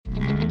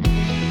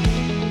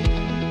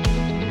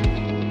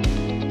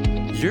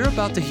You're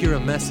about to hear a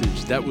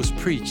message that was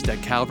preached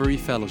at Calvary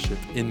Fellowship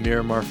in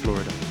Miramar,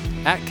 Florida.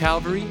 At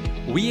Calvary,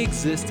 we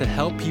exist to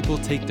help people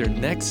take their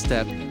next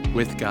step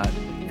with God,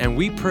 and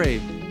we pray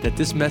that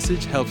this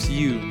message helps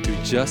you do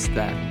just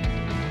that.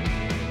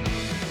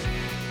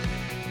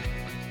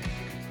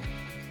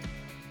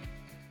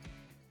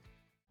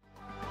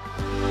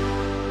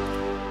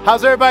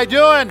 How's everybody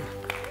doing?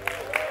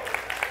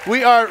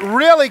 We are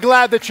really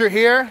glad that you're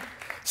here.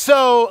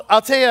 So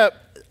I'll tell you,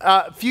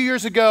 a few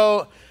years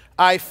ago,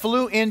 I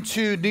flew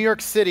into New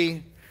York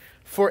City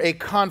for a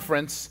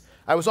conference.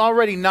 I was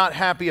already not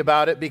happy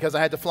about it because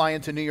I had to fly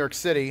into New York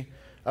City,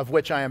 of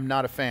which I am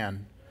not a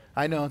fan.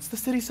 I know, the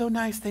city's so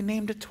nice, they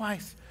named it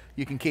twice.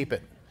 You can keep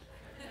it.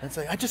 It's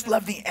like, I just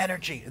love the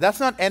energy. That's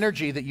not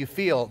energy that you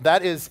feel.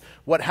 That is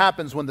what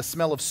happens when the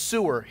smell of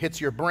sewer hits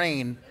your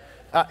brain.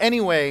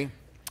 Anyway,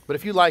 but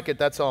if you like it,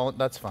 that's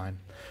fine.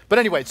 But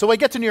anyway, so I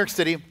get to New York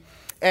City,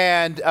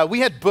 and we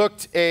had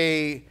booked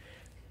a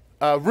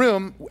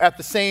room at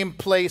the same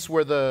place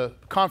where the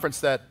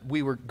conference that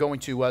we were going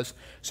to was.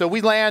 So we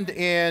land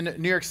in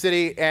New York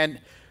City, and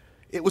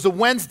it was a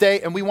Wednesday,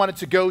 and we wanted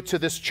to go to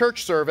this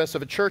church service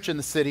of a church in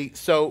the city.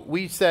 So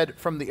we said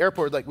from the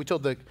airport, we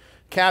told the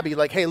cabbie,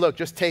 hey, look,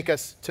 just take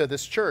us to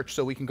this church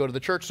so we can go to the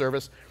church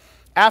service.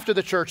 After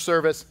the church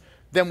service,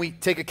 then we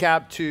take a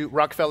cab to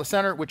Rockefeller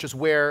Center, which is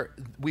where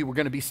we were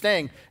going to be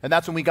staying. And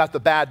that's when we got the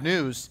bad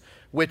news,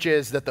 which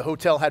is that the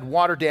hotel had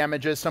water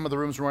damages. Some of the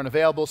rooms were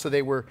unavailable, so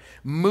they were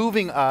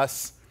moving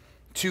us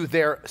to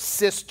their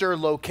sister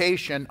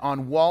location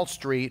on Wall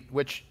Street,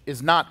 which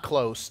is not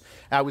close.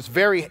 I was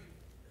very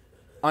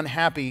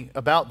unhappy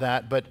about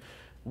that, but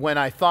when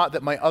I thought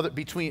that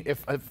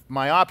if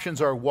my options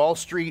are Wall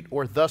Street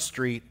or the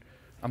street,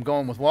 I'm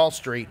going with Wall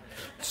Street.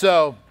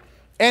 So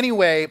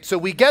anyway, so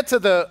we get to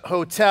the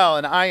hotel,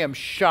 and I am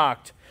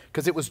shocked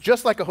because it was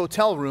just like a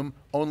hotel room,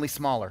 only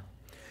smaller.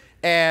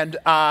 And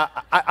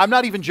I'm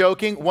not even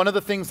joking. One of the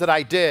things that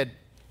I did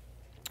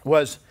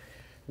was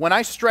when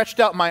I stretched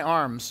out my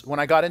arms, when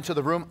I got into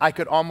the room, I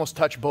could almost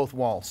touch both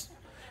walls.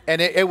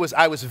 And I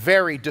was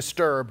very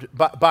disturbed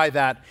by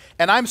that.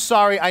 And I'm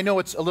sorry, I know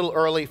it's a little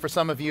early for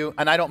some of you,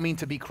 and I don't mean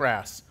to be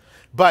crass.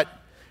 But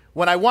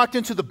when I walked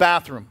into the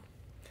bathroom,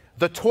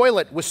 the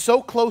toilet was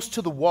so close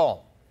to the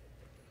wall.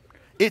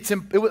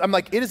 I'm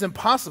like, it is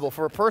impossible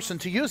for a person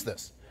to use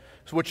this.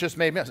 Which just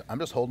made me, I'm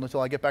just holding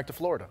until I get back to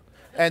Florida.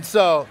 And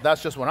so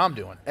that's just what I'm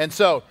doing. And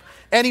so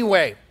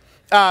anyway,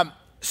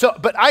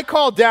 but I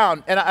called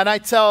down and I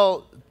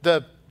tell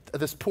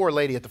this poor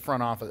lady at the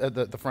front office,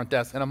 the front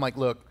desk, and I'm like,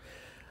 look,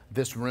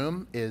 this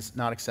room is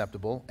not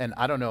acceptable. And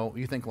I don't know,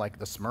 you think like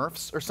the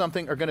Smurfs or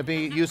something are going to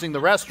be using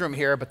the restroom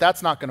here, but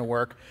that's not going to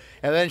work.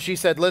 And then she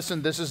said,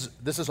 listen, this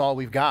is all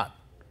we've got.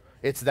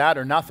 It's that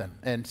or nothing.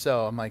 And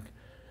so I'm like,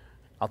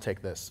 I'll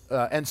take this.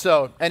 And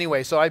so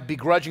anyway, so I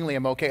begrudgingly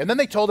am okay. And then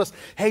they told us,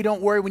 hey,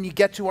 don't worry, when you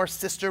get to our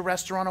sister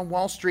restaurant on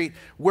Wall Street,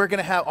 we're going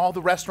to have, all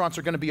the restaurants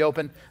are going to be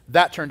open.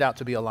 That turned out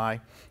to be a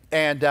lie.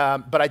 And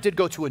but I did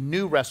go to a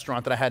new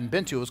restaurant that I hadn't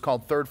been to. It was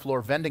called Third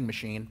Floor Vending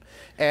Machine.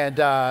 And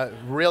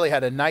really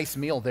had a nice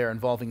meal there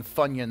involving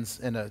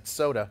Funyuns and a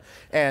soda.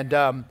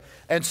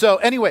 And so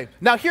anyway,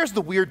 now here's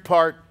the weird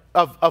part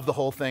of the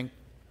whole thing.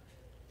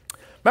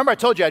 Remember I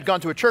told you I'd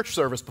gone to a church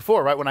service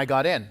before, right, when I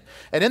got in.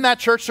 And in that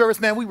church service,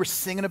 man, we were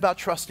singing about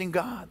trusting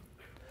God.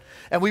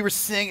 And we were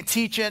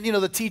teaching,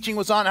 the teaching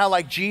was on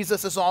how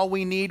Jesus is all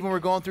we need when we're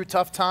going through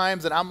tough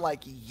times. And I'm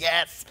like,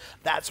 yes,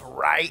 that's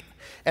right.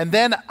 And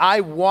then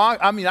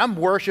I'm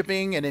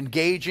worshiping and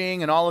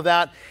engaging and all of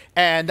that.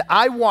 And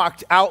I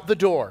walked out the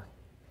door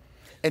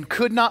and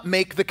could not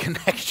make the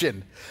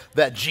connection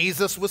that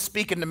Jesus was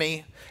speaking to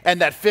me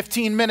and that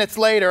 15 minutes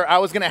later I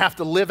was going to have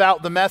to live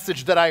out the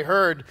message that I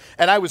heard,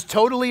 and I was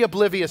totally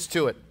oblivious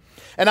to it.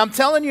 And I'm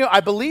telling you, I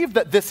believe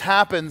that this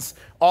happens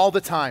all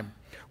the time,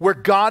 where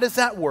God is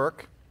at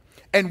work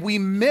and we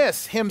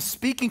miss him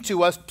speaking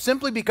to us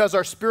simply because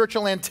our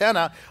spiritual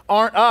antenna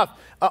aren't up,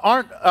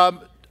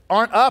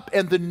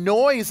 and the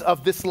noise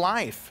of this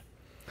life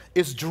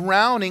is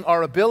drowning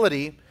our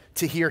ability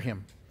to hear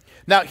him.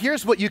 Now,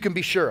 here's what you can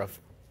be sure of,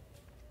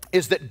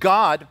 is that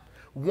God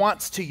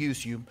wants to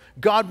use you.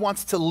 God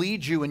wants to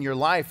lead you in your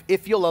life.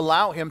 If you'll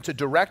allow him to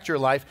direct your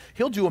life,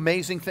 he'll do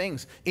amazing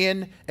things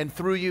in and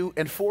through you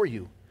and for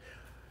you.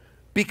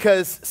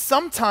 Because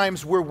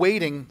sometimes we're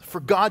waiting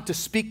for God to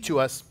speak to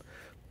us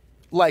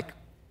like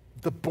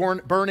the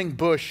burning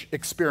bush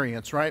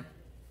experience, right?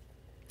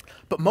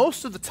 But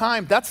most of the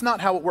time, that's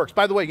not how it works.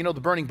 By the way, the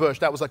burning bush,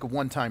 that was like a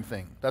one-time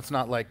thing. That's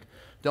not like,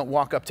 don't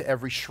walk up to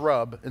every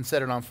shrub and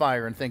set it on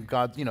fire and think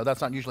God, that's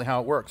not usually how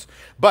it works.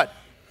 But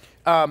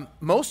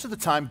most of the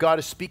time, God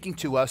is speaking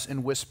to us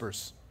in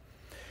whispers.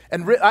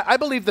 And I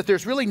believe that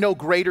there's really no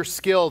greater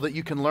skill that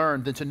you can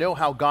learn than to know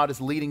how God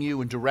is leading you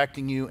and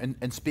directing you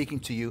and speaking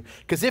to you.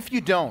 Because if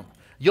you don't,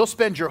 you'll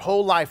spend your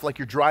whole life like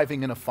you're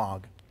driving in a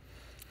fog.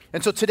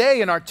 And so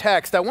today in our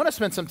text, I want to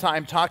spend some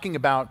time talking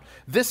about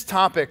this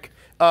topic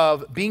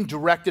of being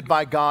directed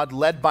by God,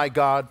 led by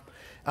God,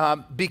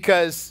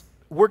 because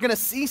we're going to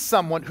see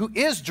someone who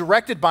is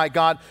directed by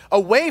God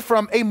away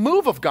from a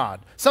move of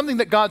God, something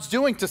that God's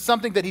doing to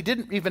something that he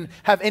didn't even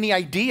have any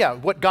idea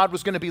what God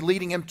was going to be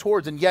leading him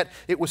towards, and yet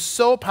it was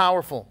so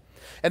powerful.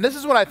 And this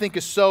is what I think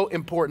is so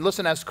important.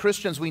 Listen, as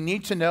Christians, we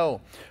need to know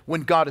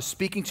when God is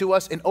speaking to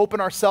us and open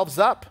ourselves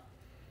up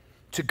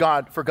to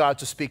God for God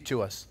to speak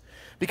to us.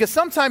 Because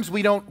sometimes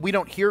we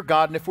don't hear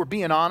God, and if we're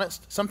being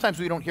honest, sometimes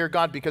we don't hear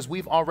God because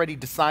we've already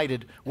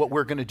decided what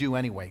we're going to do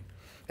anyway,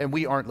 and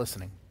we aren't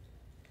listening.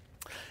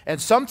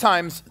 And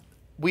sometimes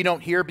we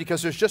don't hear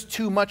because there's just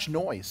too much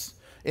noise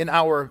on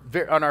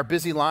our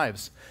busy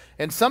lives.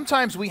 And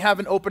sometimes we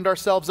haven't opened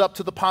ourselves up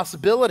to the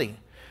possibility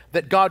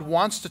that God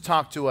wants to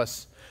talk to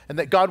us and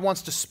that God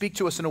wants to speak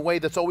to us in a way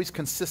that's always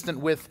consistent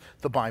with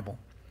the Bible.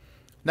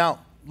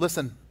 Now,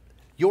 listen,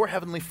 your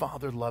Heavenly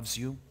Father loves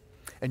you,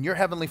 and your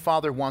Heavenly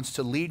Father wants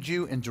to lead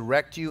you and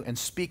direct you and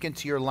speak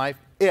into your life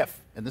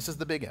if, and this is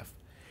the big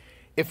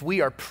if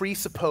we are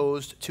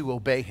presupposed to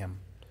obey him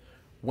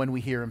when we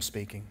hear him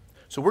speaking.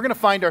 So we're going to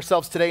find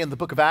ourselves today in the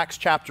book of Acts,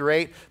 chapter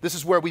 8. This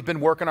is where we've been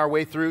working our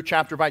way through,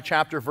 chapter by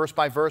chapter, verse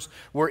by verse.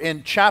 We're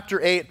in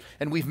chapter 8,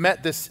 and we've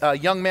met this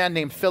young man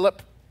named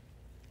Philip,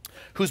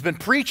 who's been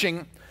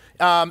preaching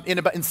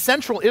in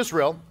central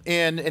Israel,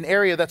 in an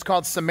area that's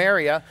called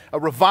Samaria. A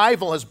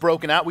revival has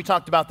broken out. We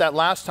talked about that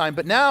last time.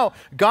 But now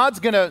God's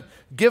going to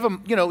give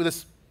him,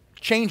 this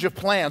change of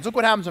plans. Look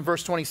what happens in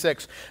verse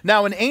 26.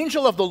 Now an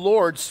angel of the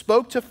Lord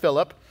spoke to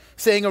Philip,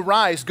 saying,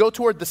 "Arise, go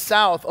toward the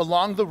south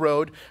along the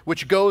road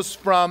which goes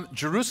from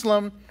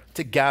Jerusalem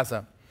to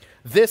Gaza.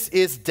 This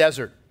is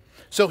desert."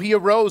 So he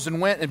arose and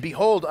went, and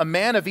behold, a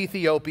man of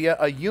Ethiopia,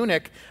 a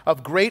eunuch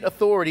of great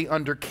authority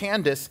under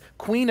Candace,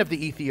 queen of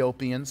the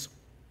Ethiopians,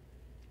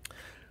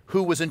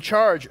 who was in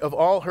charge of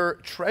all her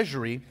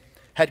treasury,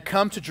 had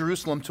come to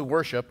Jerusalem to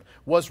worship,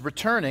 was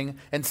returning,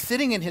 and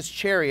sitting in his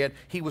chariot,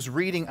 he was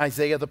reading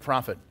Isaiah the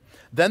prophet.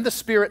 Then the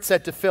Spirit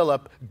said to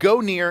Philip,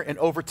 "Go near and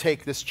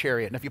overtake this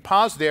chariot." And if you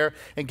pause there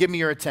and give me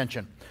your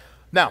attention.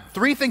 Now,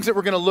 three things that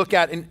we're going to look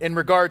at in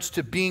regards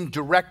to being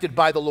directed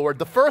by the Lord.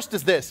 The first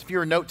is this, if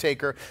you're a note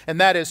taker,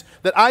 and that is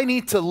that I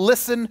need to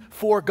listen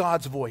for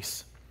God's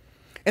voice.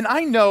 And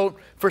I know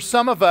for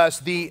some of us,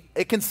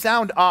 it can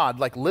sound odd,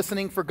 like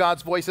listening for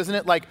God's voice, isn't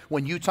it? Like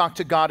when you talk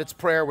to God, it's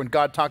prayer. When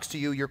God talks to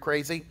you, you're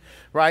crazy,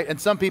 right?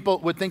 And some people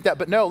would think that,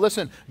 but no,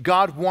 listen,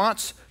 God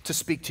wants to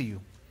speak to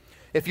you.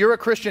 If you're a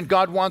Christian,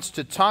 God wants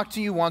to talk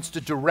to you, wants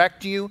to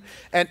direct you.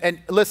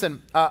 And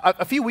listen,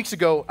 a few weeks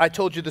ago, I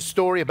told you the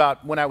story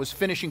about when I was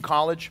finishing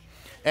college,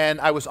 and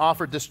I was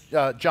offered this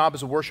job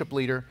as a worship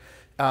leader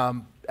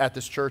at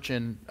this church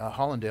in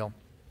Hollandale.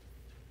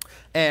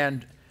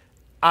 And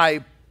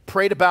I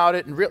prayed about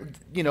it,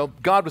 and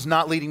God was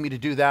not leading me to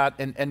do that,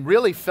 and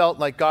really felt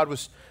like God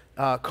was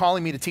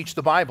calling me to teach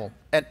the Bible.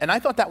 And I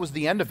thought that was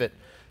the end of it.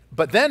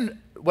 But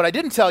then what I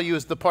didn't tell you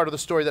is the part of the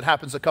story that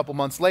happens a couple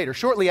months later.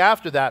 Shortly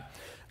after that,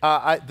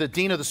 the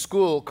dean of the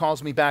school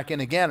calls me back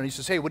in again, and he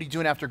says, "Hey, what are you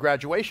doing after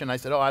graduation?" I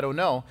said, "Oh, I don't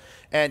know."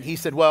 And he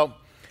said, "Well,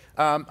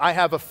 I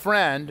have a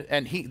friend,"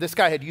 and this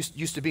guy had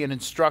used to be an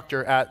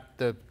instructor at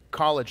the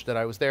college that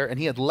I was there, and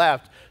he had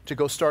left to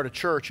go start a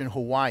church in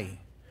Hawaii.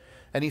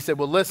 And he said,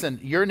 "Well,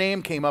 listen, your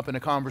name came up in a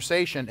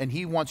conversation, and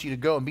he wants you to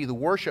go and be the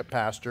worship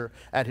pastor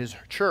at his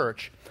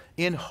church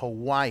in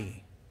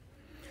Hawaii."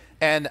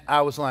 And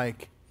I was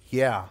like,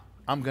 yeah,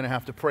 I'm going to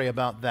have to pray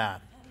about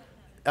that.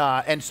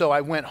 And so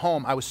I went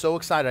home. I was so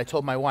excited. I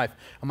told my wife,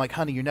 I'm like,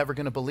 "Honey, you're never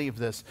going to believe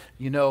this.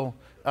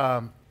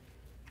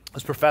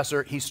 This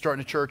professor, he's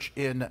starting a church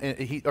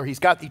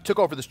he took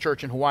over this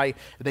church in Hawaii.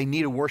 They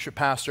need a worship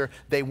pastor.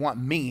 They want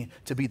me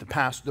to be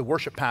the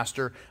worship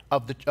pastor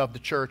of the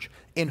church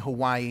in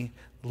Hawaii.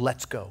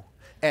 Let's go."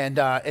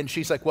 And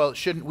she's like, "Well,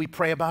 shouldn't we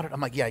pray about it?"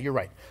 I'm like, "Yeah, you're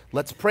right.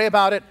 Let's pray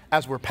about it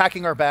as we're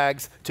packing our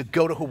bags to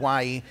go to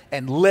Hawaii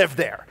and live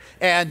there.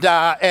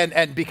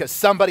 And because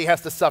somebody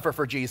has to suffer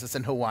for Jesus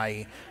in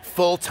Hawaii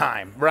full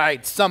time,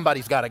 right?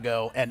 Somebody's got to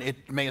go, and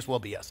it may as well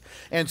be us."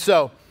 And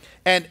so,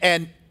 and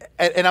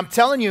I'm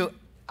telling you,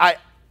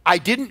 I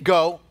didn't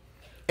go.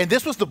 And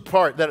this was the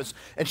part that was,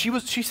 and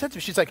she said to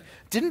me, she's like,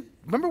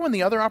 remember when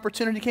the other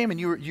opportunity came and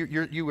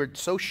you were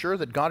so sure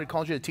that God had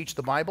called you to teach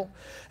the Bible?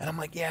 And I'm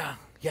like, yeah,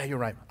 you're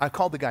right. I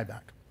called the guy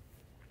back.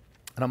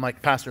 And I'm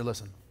like, "Pastor,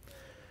 listen,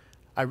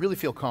 I really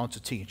feel called to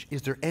teach.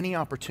 Is there any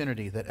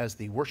opportunity that as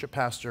the worship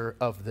pastor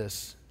of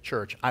this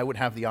church, I would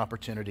have the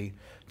opportunity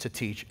to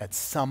teach at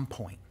some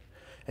point?"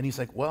 And he's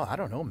like, "Well, I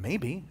don't know,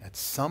 maybe at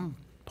some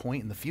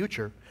point in the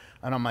future."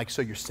 And I'm like,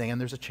 "So you're saying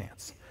there's a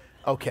chance?"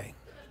 Okay.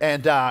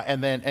 And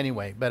then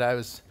anyway, but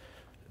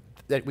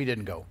we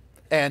didn't go.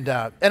 And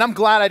I'm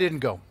glad I didn't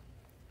go.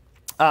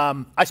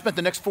 I spent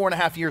the next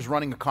 4.5 years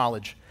running a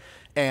college,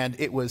 and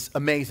it was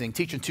amazing,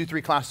 teaching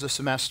 2-3 classes a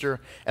semester.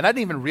 And I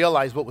didn't even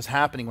realize what was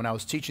happening when I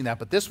was teaching that,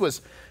 but this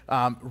was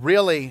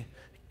really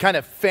kind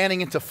of fanning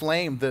into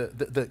flame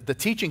the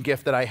teaching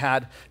gift that I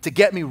had to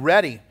get me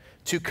ready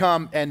to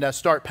come and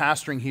start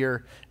pastoring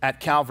here at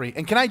Calvary.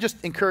 And can I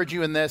just encourage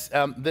you in this?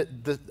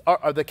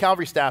 The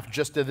Calvary staff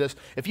just did this.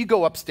 If you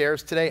go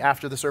upstairs today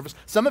after the service,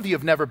 some of you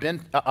have never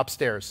been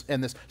upstairs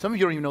in this. Some of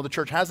you don't even know the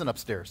church has an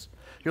upstairs.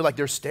 You're like,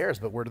 there's stairs,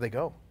 but where do they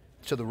go?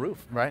 To the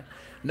roof, right?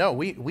 No,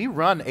 we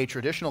run a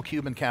traditional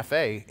Cuban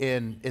cafe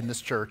in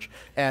this church.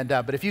 And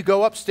but if you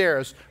go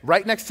upstairs,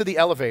 right next to the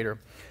elevator,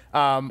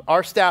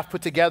 our staff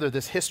put together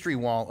this history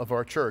wall of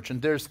our church.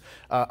 And there's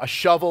a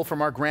shovel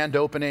from our grand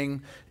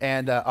opening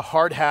and a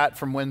hard hat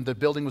from when the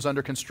building was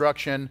under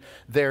construction.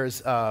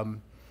 There's a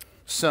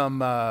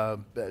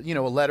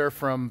letter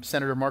from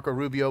Senator Marco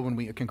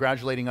Rubio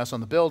congratulating us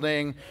on the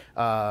building.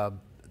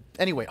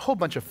 Anyway, a whole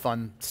bunch of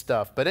fun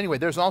stuff. But anyway,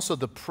 there's also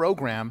the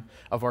program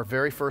of our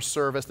very first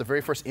service, the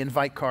very first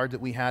invite card that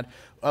we had.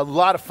 A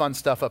lot of fun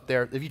stuff up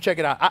there. If you check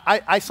it out,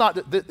 I saw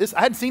this.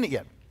 I hadn't seen it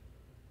yet.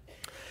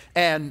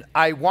 And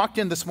I walked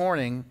in this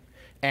morning,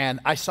 and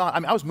I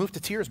was moved to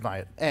tears by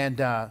it. And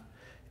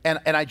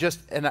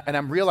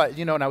I'm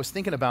realizing, and I was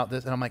thinking about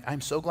this, and I'm like,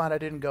 I'm so glad I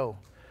didn't go.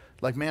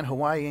 Like, man,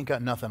 Hawaii ain't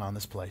got nothing on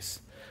this place.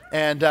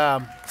 And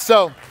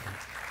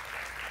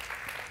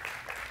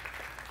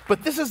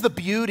but this is the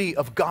beauty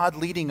of God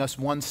leading us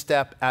one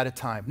step at a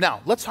time.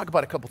 Now, let's talk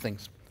about a couple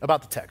things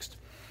about the text.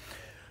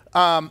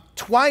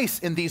 Twice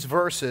in these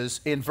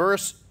verses, in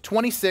verse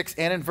 26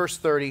 and in verse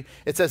 30,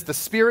 it says, the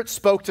Spirit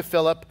spoke to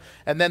Philip,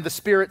 and then the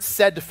Spirit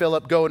said to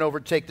Philip, go and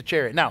overtake the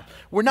chariot. Now,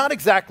 we're not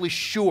exactly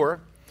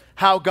sure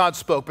how God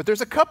spoke, but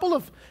there's a couple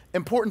of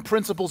important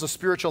principles of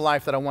spiritual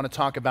life that I want to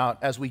talk about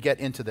as we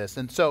get into this.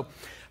 And so,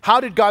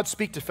 how did God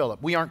speak to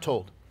Philip? We aren't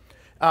told.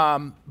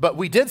 But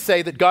we did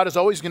say that God is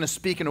always going to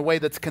speak in a way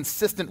that's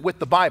consistent with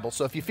the Bible.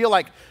 So if you feel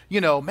like,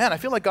 man, I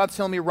feel like God's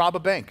telling me to rob a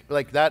bank.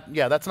 Like that,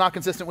 yeah, that's not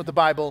consistent with the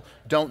Bible.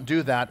 Don't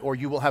do that, or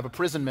you will have a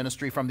prison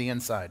ministry from the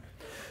inside.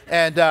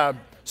 And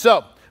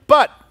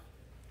but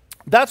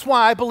that's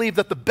why I believe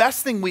that the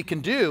best thing we can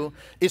do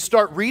is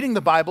start reading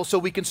the Bible so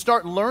we can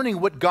start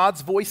learning what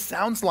God's voice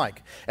sounds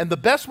like. And the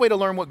best way to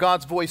learn what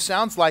God's voice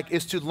sounds like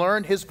is to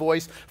learn his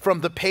voice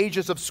from the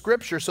pages of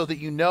Scripture so that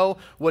you know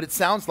what it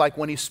sounds like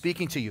when he's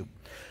speaking to you.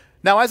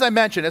 Now, as I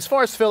mentioned, as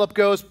far as Philip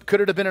goes,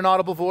 could it have been an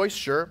audible voice?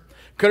 Sure.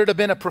 Could it have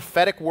been a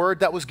prophetic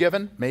word that was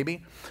given?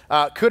 Maybe.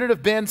 Could it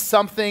have been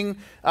something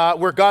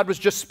where God was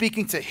just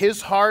speaking to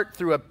his heart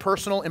through a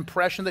personal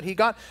impression that he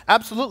got?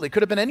 Absolutely.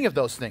 Could have been any of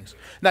those things.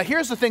 Now,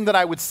 here's the thing that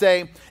I would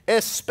say,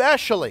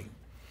 especially,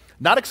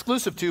 not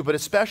exclusive to, but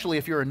especially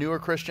if you're a newer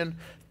Christian,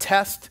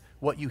 test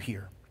what you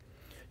hear.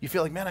 You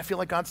feel like, man, I feel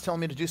like God's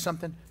telling me to do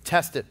something.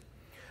 Test it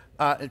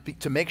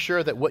to make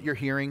sure that what you're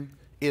hearing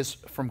is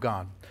from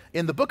God.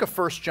 In the book of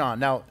 1 John,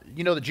 now,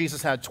 you know that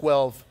Jesus had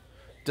 12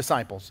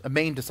 disciples,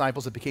 main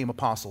disciples that became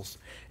apostles.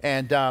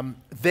 And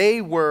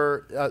they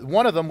were,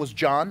 one of them was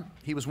John.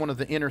 He was one of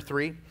the inner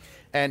three.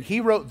 And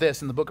he wrote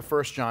this in the book of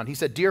 1 John. He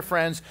said, dear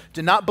friends,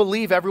 do not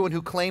believe everyone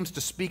who claims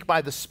to speak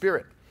by the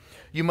Spirit.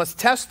 You must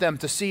test them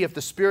to see if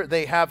the Spirit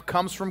they have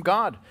comes from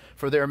God,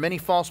 for there are many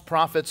false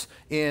prophets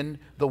in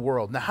the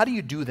world. Now, how do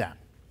you do that?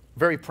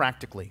 Very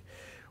practically.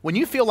 When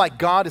you feel like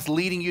God is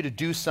leading you to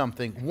do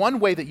something,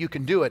 one way that you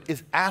can do it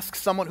is ask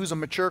someone who's a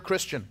mature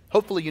Christian.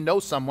 Hopefully you know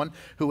someone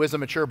who is a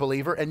mature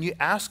believer, and you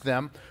ask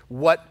them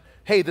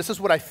hey, this is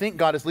what I think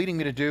God is leading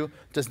me to do.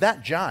 Does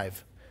that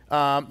jive?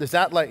 Is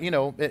that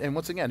and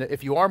once again,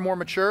 if you are more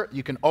mature,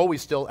 you can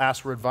always still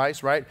ask for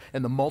advice, right?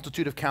 In the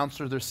multitude of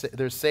counselors,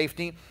 there's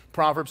safety,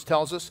 Proverbs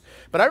tells us.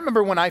 But I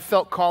remember when I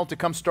felt called to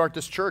come start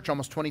this church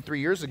almost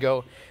 23 years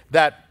ago,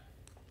 that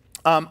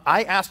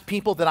I asked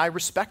people that I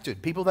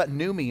respected, people that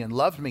knew me and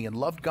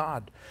loved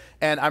God.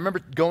 And I remember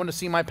going to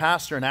see my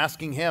pastor and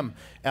asking him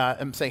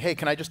and saying, hey,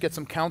 can I just get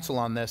some counsel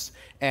on this?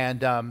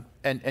 And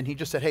he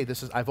just said, hey,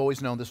 I've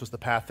always known this was the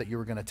path that you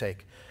were going to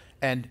take.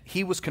 And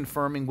he was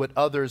confirming what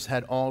others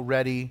had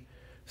already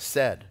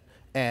said.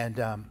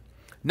 And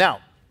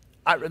now,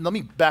 let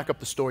me back up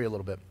the story a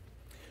little bit.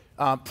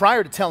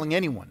 Prior to telling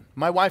anyone,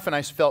 my wife and I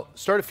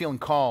started feeling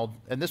called,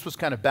 and this was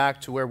kind of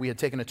back to where we had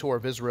taken a tour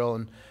of Israel,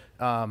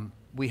 and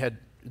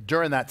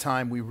during that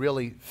time, we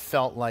really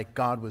felt like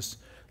God was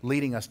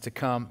leading us to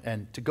come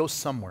and to go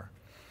somewhere.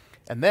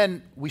 And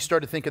then we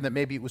started thinking that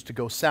maybe it was to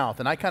go south,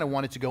 and I kind of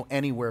wanted to go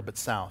anywhere but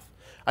south.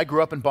 I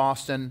grew up in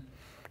Boston,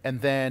 and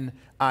then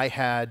I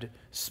had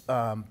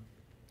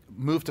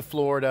moved to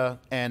Florida,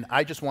 and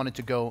I just wanted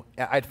to go.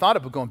 I'd thought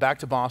of going back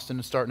to Boston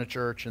and starting a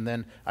church, and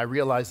then I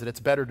realized that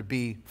it's better to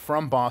be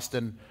from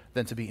Boston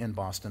than to be in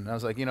Boston. And I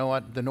was like, you know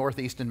what? The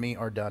Northeast and me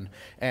are done.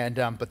 And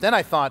but then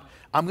I thought,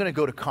 I'm going to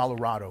go to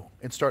Colorado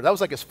and start. That was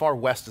like as far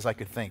west as I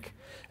could think.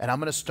 And I'm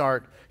going to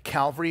start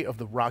Calvary of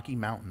the Rocky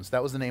Mountains.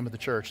 That was the name of the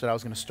church that I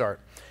was going to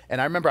start.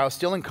 And I remember I was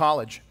still in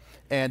college,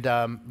 and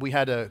we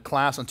had a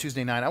class on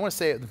Tuesday night. I want to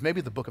say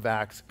maybe the book of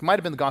Acts. It might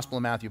have been the Gospel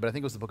of Matthew, but I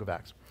think it was the book of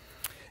Acts.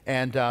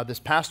 And this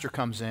pastor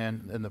comes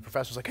in, and the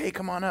professor's like, hey,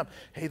 come on up.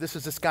 Hey, this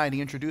is this guy. And he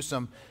introduced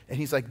him. And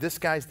he's like, this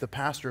guy's the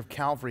pastor of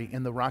Calvary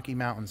in the Rocky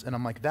Mountains. And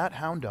I'm like, that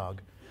hound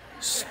dog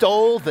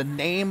stole the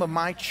name of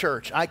my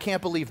church. I can't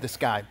believe this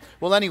guy.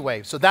 Well,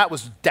 anyway, so that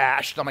was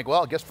dashed. I'm like,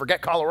 well, I guess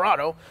forget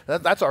Colorado.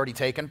 That's already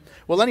taken.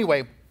 Well,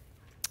 anyway,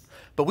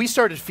 But we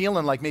started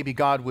feeling like maybe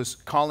God was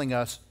calling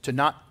us to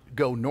not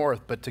go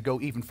north, but to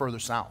go even further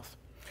south.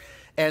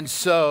 And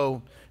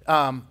so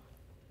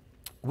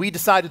we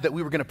decided that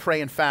we were going to pray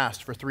and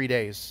fast for 3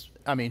 days.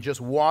 I mean, just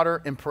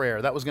water and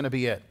prayer. That was going to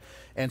be it.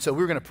 And so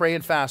we were going to pray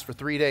and fast for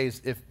 3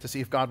 days to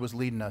see if God was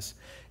leading us.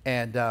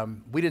 And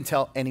we didn't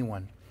tell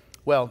anyone.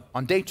 Well,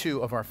 on day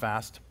 2 of our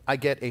fast, I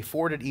get a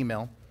forwarded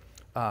email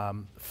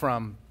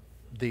from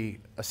the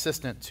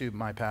assistant to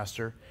my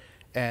pastor.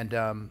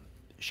 And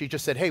she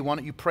just said, hey, why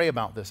don't you pray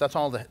about this? That's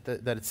all that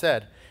it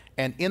said.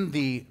 And in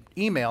the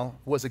email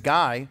was a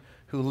guy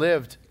who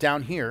lived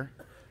down here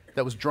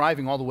that was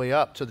driving all the way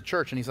up to the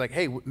church. And he's like,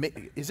 hey,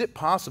 is it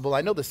possible? I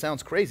know this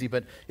sounds crazy,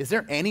 but is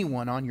there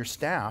anyone on your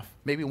staff,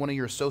 maybe one of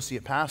your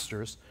associate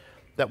pastors,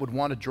 that would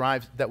want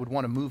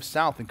to move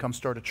south and come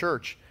start a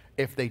church?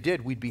 If they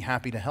did, we'd be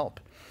happy to help.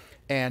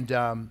 And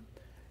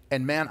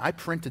man, I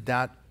printed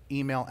that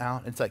email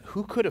out. It's like,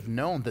 who could have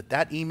known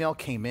that email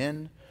came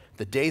in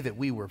the day that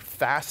we were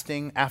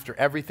fasting after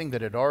everything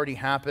that had already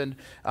happened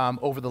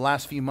over the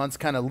last few months,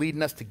 kind of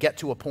leading us to get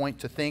to a point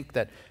to think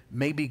that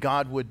maybe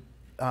God would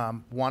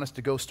want us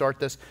to go start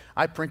this.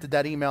 I printed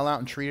that email out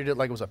and treated it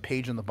like it was a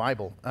page in the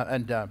Bible.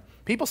 And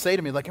people say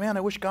to me, like, man,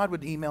 I wish God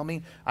would email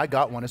me. I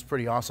got one. It's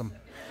pretty awesome.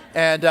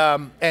 And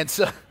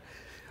so,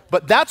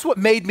 but that's what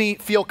made me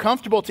feel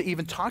comfortable to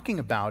even talking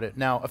about it.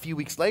 Now, a few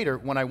weeks later,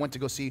 when I went to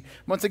go see,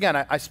 once again,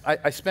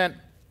 I spent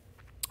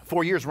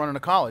 4 years running a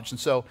college. And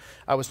so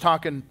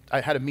I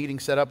had a meeting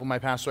set up with my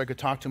pastor. I could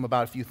talk to him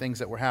about a few things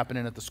that were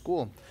happening at the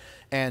school.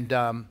 And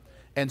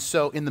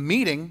so in the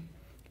meeting,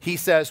 he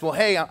says, well,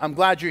 hey, I'm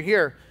glad you're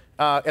here.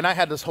 And I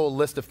had this whole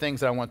list of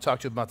things that I want to talk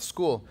to you about the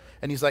school.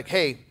 And he's like,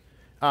 hey,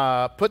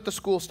 put the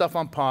school stuff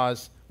on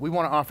pause. We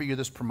want to offer you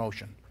this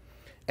promotion.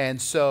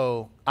 And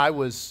so I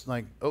was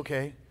like,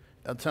 okay.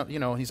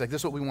 He's like,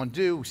 this is what we want to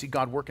do. We see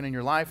God working in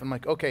your life. I'm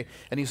like, okay.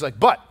 And he's like,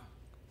 but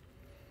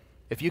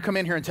if you come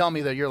in here and tell me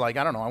that you're like,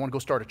 I don't know, I want to go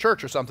start a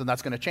church or something,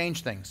 that's going to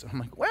change things. I'm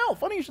like, well,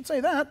 funny you should say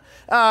that.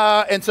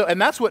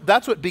 And that's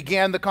what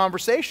began the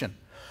conversation.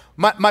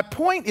 My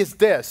point is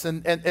this,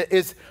 and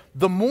is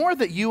the more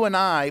that you and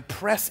I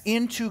press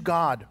into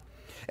God,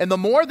 and the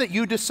more that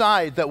you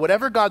decide that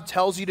whatever God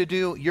tells you to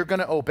do, you're going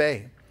to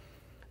obey,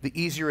 the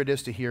easier it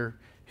is to hear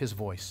his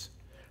voice.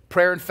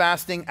 Prayer and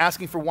fasting,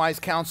 asking for wise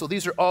counsel,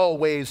 these are all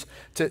ways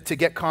to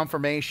get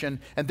confirmation.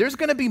 And there's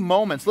going to be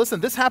moments, listen,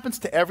 this happens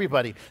to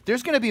everybody.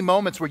 There's going to be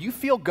moments where you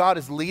feel God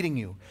is leading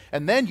you.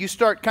 And then you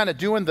start kind of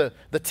doing the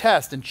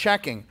test and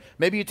checking.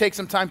 Maybe you take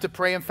some time to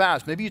pray and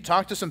fast. Maybe you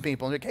talk to some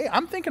people and you're like, hey,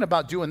 I'm thinking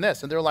about doing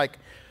this. And they're like,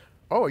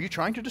 oh, are you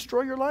trying to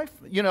destroy your life?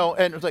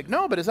 And it's like,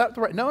 no, but is that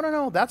the right?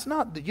 No, that's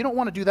not. You don't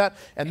want to do that.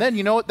 And then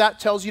you know what that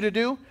tells you to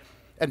do?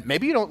 And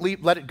maybe you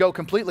don't let it go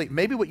completely.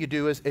 Maybe what you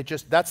do is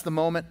that's the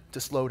moment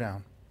to slow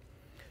down.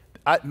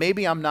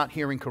 Maybe I'm not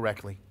hearing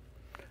correctly.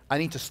 I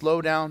need to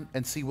slow down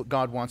and see what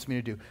God wants me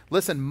to do.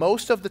 Listen,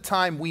 most of the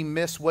time we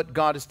miss what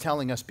God is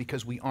telling us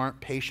because we aren't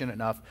patient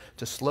enough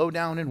to slow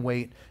down and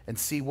wait and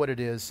see what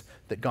it is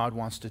that God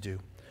wants to do.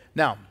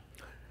 Now,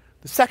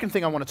 the second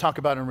thing I want to talk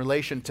about in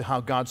relation to how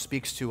God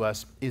speaks to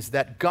us is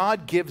that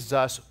God gives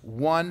us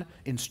one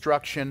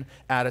instruction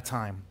at a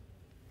time.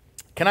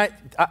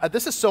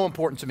 This is so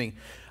important to me.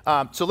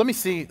 So let me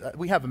see.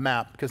 We have a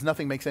map because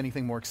nothing makes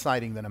anything more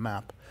exciting than a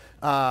map.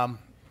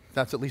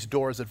 That's at least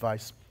Dora's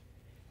advice.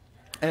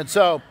 And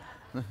so,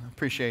 I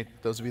appreciate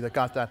those of you that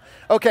got that.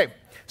 Okay,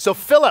 so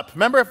Philip,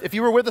 remember if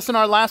you were with us in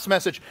our last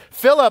message,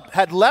 Philip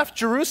had left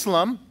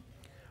Jerusalem,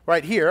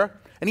 right here,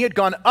 and he had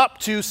gone up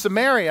to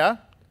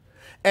Samaria.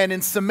 And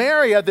in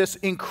Samaria, this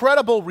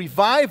incredible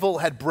revival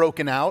had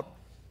broken out.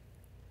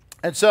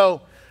 And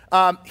so,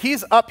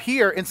 he's up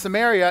here in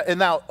Samaria, and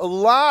now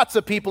lots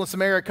of people in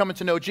Samaria are coming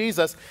to know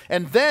Jesus.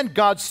 And then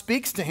God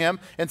speaks to him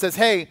and says,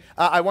 hey,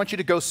 I want you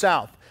to go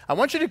south. I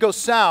want you to go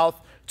south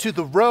to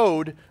the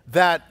road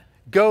that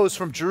goes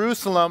from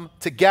Jerusalem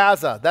to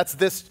Gaza. That's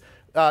this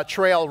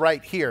trail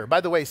right here.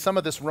 By the way, some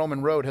of this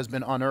Roman road has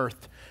been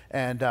unearthed,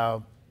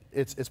 and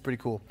it's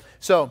pretty cool.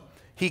 So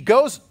he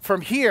goes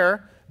from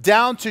here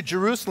down to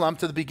Jerusalem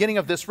to the beginning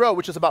of this road,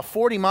 which is about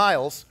 40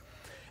 miles.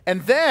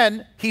 And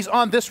then he's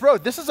on this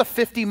road. This is a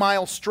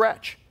 50-mile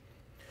stretch.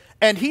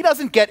 And he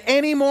doesn't get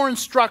any more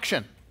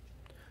instruction.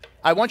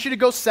 I want you to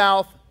go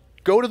south,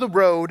 go to the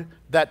road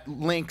that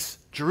links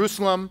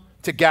Jerusalem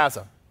to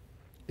Gaza.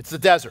 It's the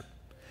desert.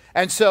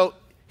 And so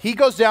he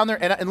goes down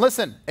there, and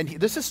listen,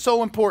 this is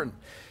so important.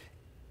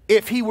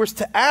 If he was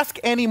to ask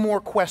any more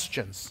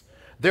questions,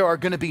 there are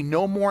going to be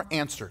no more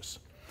answers.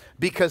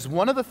 Because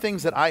one of the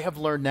things that I have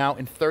learned now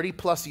in 30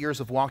 plus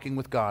years of walking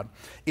with God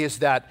is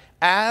that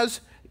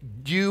as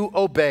you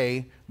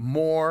obey,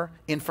 more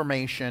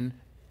information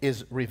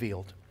is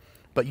revealed.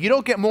 But you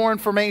don't get more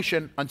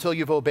information until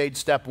you've obeyed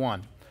step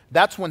 1.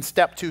 That's when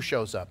step 2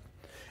 shows up.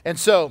 And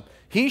so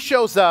he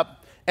shows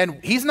up, and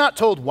he's not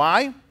told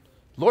why.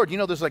 Lord,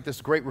 there's like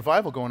this great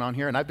revival going on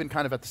here, and I've been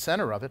kind of at the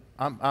center of it.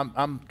 I'm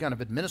kind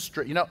of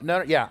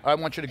I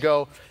want you to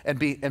go and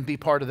be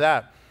part of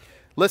that.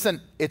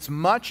 Listen, it's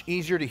much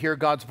easier to hear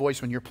God's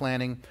voice when you're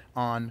planning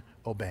on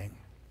obeying.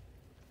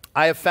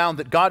 I have found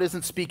that God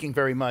isn't speaking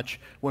very much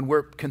when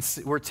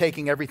we're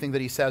taking everything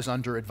that he says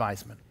under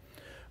advisement.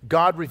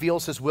 God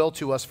reveals his will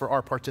to us for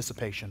our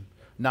participation,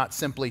 not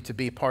simply to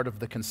be part of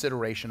the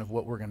consideration of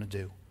what we're going to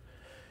do.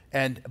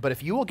 But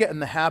if you will get in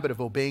the habit of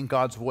obeying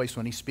God's voice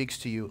when he speaks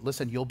to you,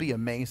 listen, you'll be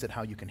amazed at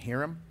how you can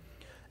hear him,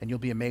 and you'll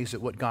be amazed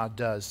at what God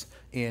does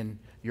in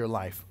your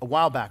life. A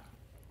while back,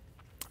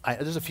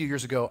 this is a few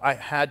years ago, I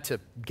had to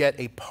get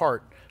a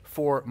part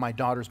for my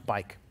daughter's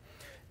bike.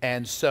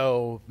 And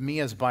so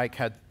Mia's bike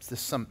had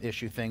some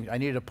issue thing. I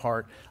needed a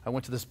part. I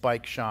went to this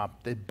bike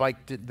shop. The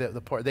bike did the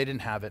part. They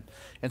didn't have it.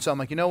 And so I'm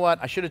like, you know what?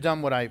 I should have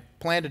done what I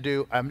planned to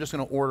do. I'm just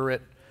going to order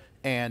it,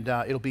 and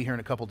it'll be here in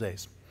a couple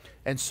days.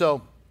 And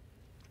so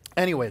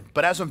anyway,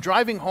 but as I'm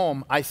driving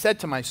home, I said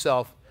to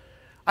myself,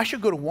 I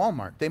should go to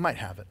Walmart. They might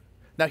have it.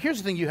 Now, here's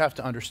the thing you have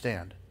to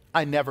understand.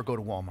 I never go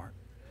to Walmart.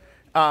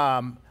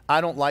 I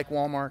don't like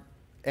Walmart,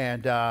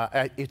 and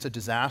it's a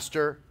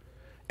disaster.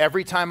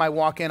 Every time I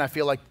walk in, I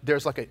feel like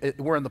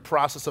we're in the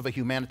process of a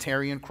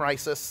humanitarian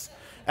crisis.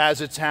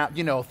 As it's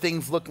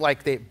things look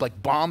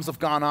like bombs have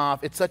gone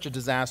off. It's such a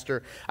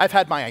disaster. I've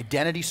had my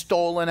identity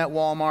stolen at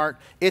Walmart.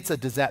 It's a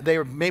disaster. They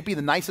are maybe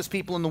the nicest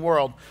people in the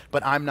world,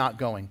 but I'm not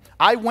going.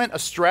 I went a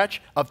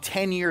stretch of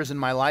 10 years in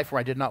my life where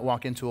I did not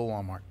walk into a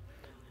Walmart.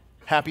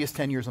 Happiest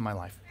 10 years of my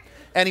life.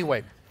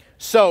 Anyway,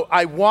 so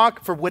I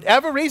walk, for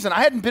whatever reason,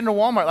 I hadn't been to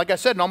Walmart, like I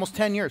said, in almost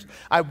 10 years.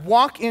 I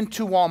walk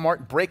into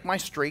Walmart, break my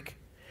streak,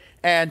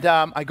 and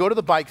I go to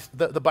the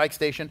bike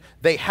station.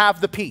 They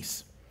have the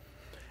piece.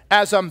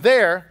 As I'm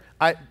there,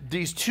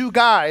 these two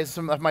guys,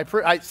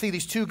 I see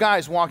these two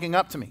guys walking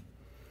up to me.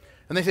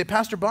 And they say,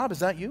 Pastor Bob, is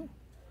that you?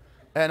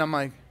 And I'm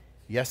like,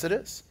 yes, it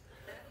is.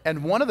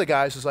 And one of the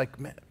guys was like,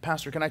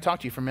 Pastor, can I talk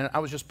to you for a minute? I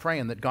was just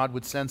praying that God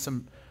would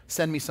send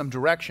me some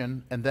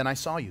direction, and then I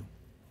saw you.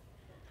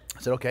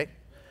 I said, okay.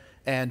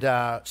 And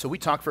so we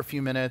talked for a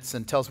few minutes,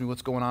 and tells me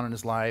what's going on in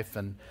his life,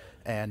 and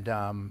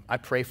I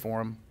pray for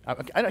him.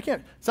 I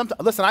can't.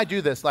 Listen, I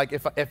do this. Like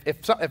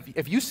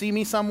if you see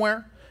me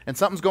somewhere and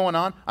something's going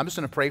on, I'm just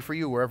going to pray for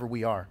you wherever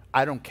we are.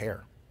 I don't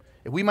care.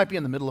 If we might be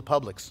in the middle of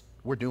Publix,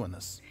 we're doing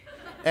this.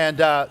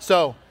 And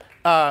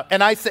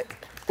and I say,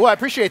 well, I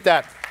appreciate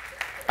that.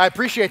 I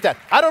appreciate that.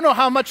 I don't know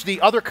how much the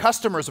other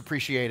customers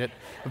appreciate it,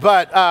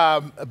 but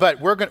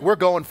we're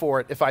going for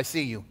it if I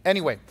see you.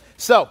 Anyway,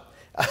 so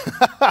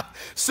I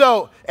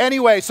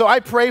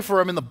pray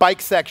for him in the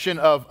bike section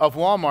of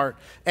Walmart,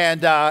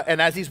 and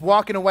as he's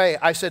walking away,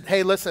 I said,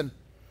 hey, listen,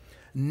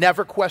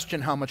 never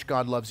question how much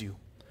God loves you.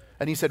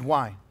 And he said,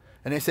 why?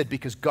 And I said,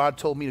 because God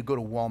told me to go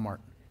to Walmart,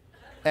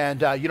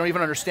 and you don't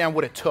even understand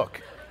what it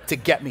took to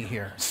get me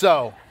here.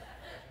 So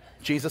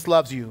Jesus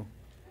loves you.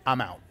 I'm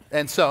out.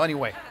 And so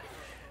anyway,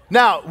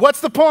 now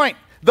what's the point?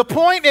 The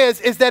point is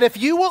that if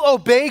you will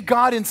obey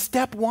God in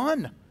step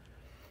one,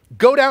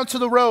 go down to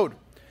the road.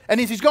 And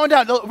he's going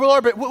down,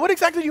 Lord, but what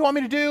exactly do you want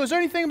me to do? Is there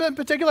anything in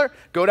particular?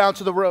 Go down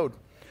to the road.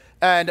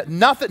 And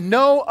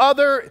no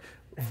other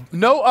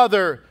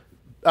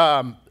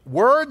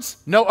words,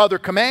 no other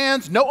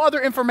commands, no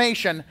other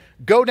information.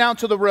 Go down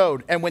to the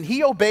road. And when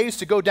he obeys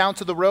to go down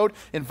to the road,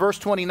 in verse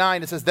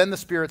 29, it says, then the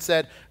Spirit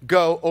said,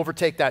 go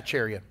overtake that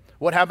chariot.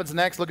 What happens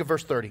next? Look at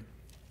verse 30.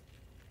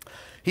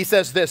 He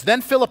says this,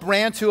 then Philip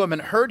ran to him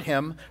and heard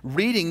him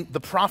reading the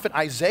prophet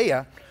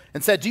Isaiah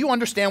and said, do you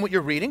understand what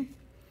you're reading?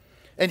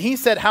 And he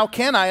said, how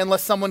can I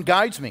unless someone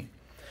guides me?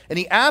 And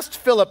he asked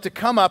Philip to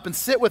come up and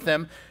sit with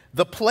him.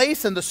 The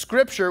place in the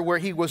scripture where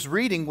he was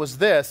reading was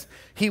this: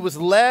 he was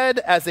led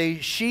as a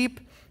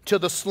sheep to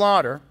the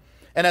slaughter,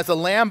 and as a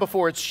lamb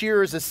before its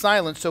shearers is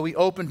silent, so he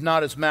opened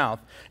not his mouth.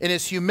 In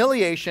his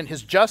humiliation,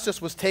 his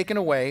justice was taken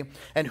away,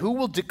 and who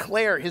will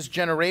declare his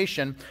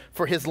generation?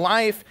 For his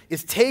life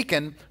is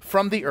taken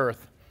from the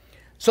earth.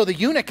 So the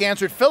eunuch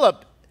answered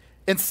Philip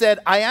and said,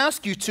 I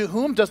ask you, to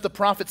whom does the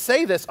prophet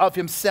say this, of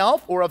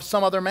himself or of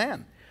some other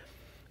man?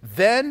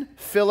 Then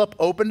Philip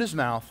opened his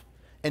mouth,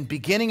 and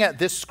beginning at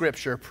this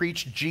scripture,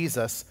 preached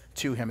Jesus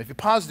to him. If you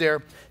pause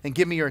there and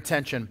give me your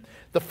attention,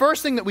 the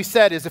first thing that we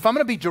said is, if I'm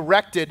going to be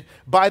directed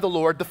by the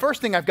Lord, the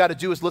first thing I've got to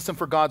do is listen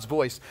for God's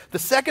voice. The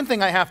second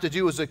thing I have to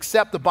do is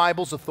accept the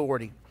Bible's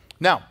authority.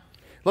 Now,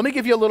 let me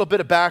give you a little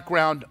bit of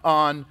background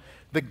on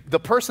the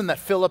person that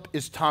Philip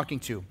is talking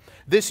to.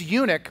 This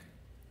eunuch,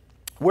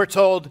 we're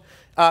told,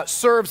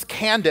 serves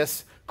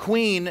Candace,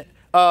 queen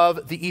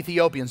of the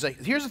Ethiopians.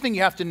 Here's the thing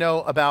you have to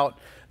know about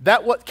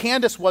that: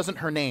 Candace wasn't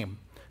her name.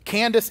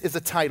 Candace is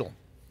a title.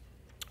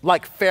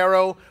 Like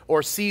Pharaoh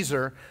or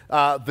Caesar,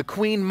 the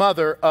queen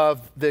mother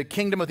of the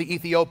kingdom of the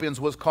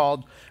Ethiopians was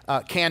called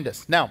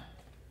Candace. Now,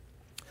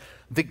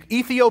 the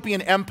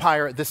Ethiopian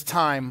empire at this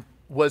time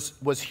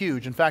was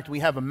huge. In fact, we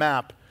have a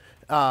map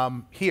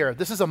here.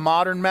 This is a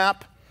modern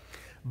map,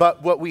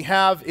 but what we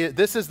have is,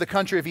 this is the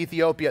country of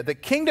Ethiopia. The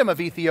kingdom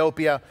of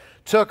Ethiopia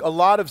took a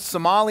lot of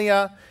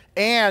Somalia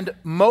and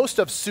most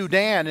of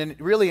Sudan, and it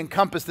really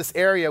encompassed this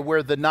area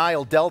where the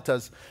Nile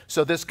deltas.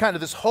 So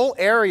this whole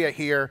area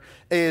here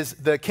is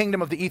the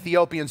kingdom of the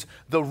Ethiopians.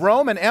 The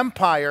Roman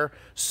Empire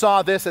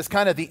saw this as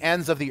kind of the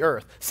ends of the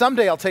earth.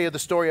 Someday I'll tell you the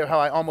story of how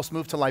I almost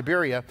moved to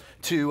Liberia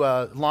to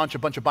launch a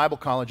bunch of Bible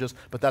colleges,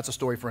 but that's a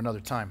story for another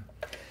time.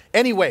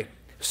 Anyway,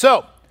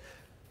 so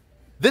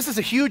this is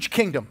a huge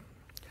kingdom.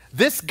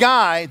 This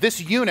guy,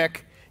 this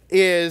eunuch,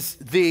 is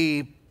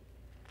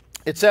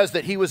it says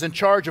that he was in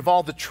charge of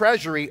all the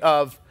treasury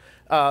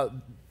for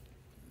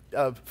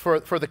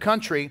the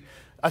country.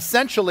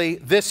 Essentially,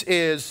 this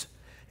is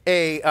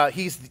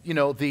he's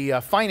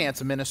the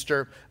finance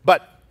minister.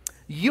 But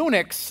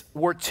eunuchs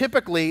were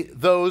typically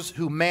those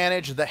who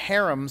managed the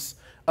harems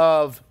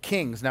of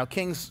kings. Now,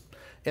 kings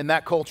in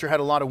that culture had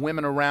a lot of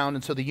women around,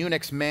 and so the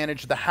eunuchs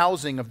managed the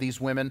housing of these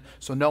women,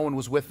 so no one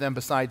was with them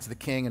besides the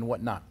king and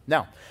whatnot.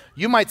 Now,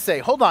 you might say,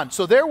 hold on,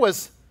 so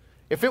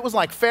if it was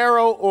like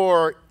Pharaoh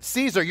or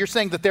Caesar, you're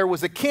saying that there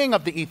was a king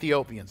of the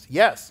Ethiopians.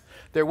 Yes,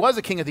 there was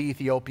a king of the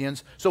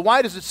Ethiopians. So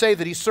why does it say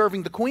that he's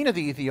serving the queen of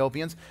the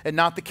Ethiopians and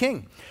not the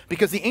king?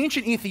 Because the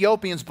ancient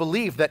Ethiopians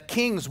believed that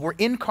kings were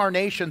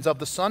incarnations of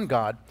the sun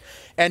god,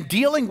 and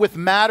dealing with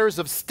matters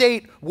of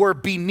state were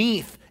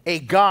beneath a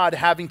god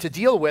having to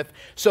deal with.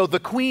 So the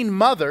queen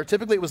mother,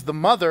 typically it was the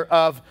mother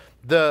of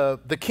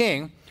the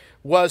king,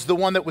 was the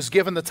one that was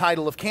given the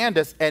title of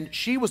Candace, and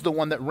she was the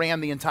one that ran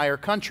the entire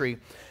country.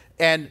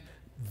 And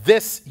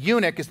this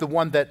eunuch is the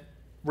one that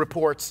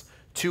reports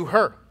to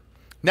her.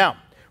 Now,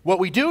 what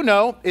we do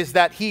know is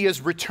that he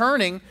is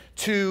returning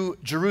to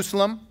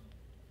Jerusalem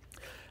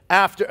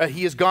after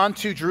he has gone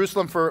to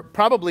Jerusalem for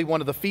probably one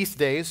of the feast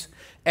days.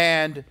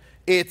 And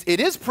it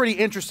is pretty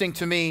interesting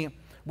to me.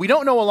 We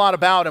don't know a lot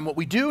about him. What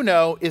we do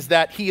know is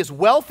that he is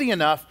wealthy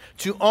enough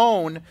to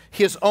own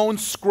his own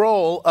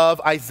scroll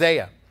of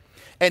Isaiah.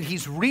 And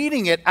he's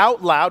reading it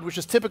out loud, which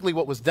is typically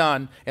what was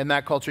done in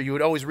that culture. You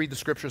would always read the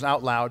scriptures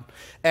out loud.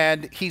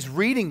 And he's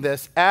reading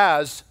this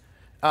as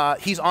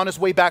he's on his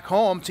way back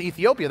home to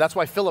Ethiopia. That's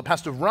why Philip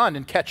has to run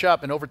and catch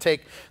up and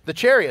overtake the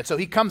chariot. So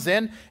he comes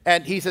in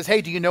and he says,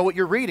 hey, do you know what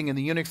you're reading? And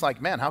the eunuch's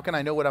like, man, how can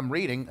I know what I'm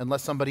reading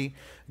unless somebody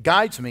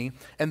guides me?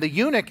 And the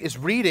eunuch is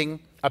reading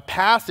a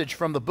passage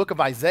from the book of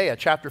Isaiah,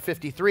 chapter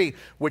 53,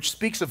 which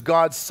speaks of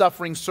God's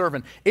suffering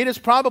servant. It is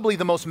probably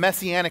the most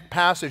messianic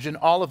passage in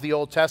all of the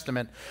Old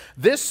Testament.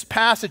 This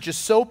passage is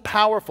so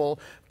powerful,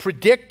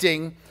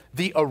 predicting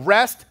the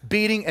arrest,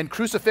 beating, and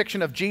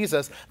crucifixion of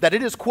Jesus, that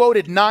it is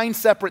quoted 9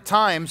 separate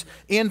times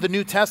in the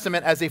New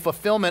Testament as a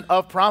fulfillment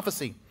of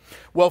prophecy.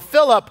 Well,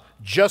 Philip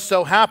just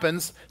so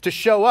happens to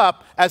show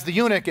up as the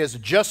eunuch is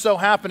just so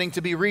happening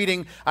to be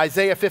reading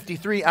Isaiah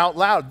 53 out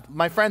loud.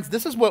 My friends,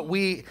 this is what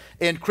we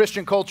in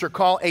Christian culture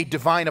call a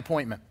divine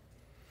appointment.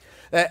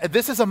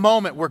 This is a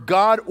moment where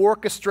God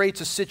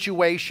orchestrates a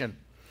situation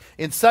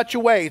in such a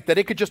way that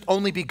it could just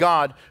only be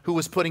God who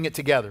was putting it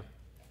together.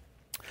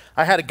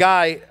 I had a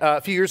guy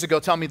a few years ago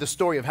tell me the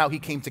story of how he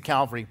came to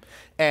Calvary,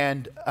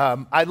 and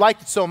I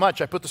liked it so much,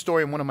 I put the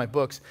story in one of my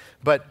books,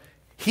 but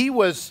he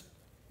was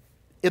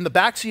in the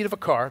back seat of a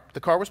car, the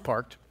car was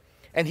parked,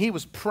 and he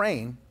was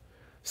praying,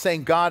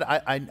 saying, God,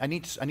 I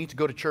need to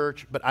go to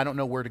church, but I don't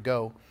know where to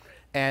go.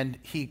 And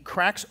he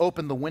cracks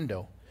open the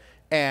window,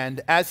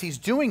 and as he's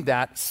doing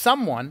that,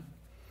 someone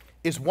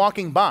is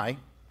walking by,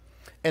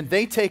 and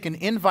they take an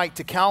invite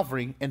to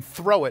Calvary and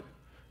throw it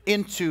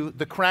into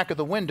the crack of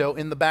the window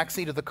in the back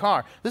seat of the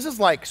car. This is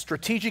like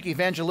strategic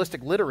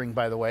evangelistic littering,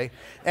 by the way,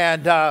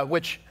 and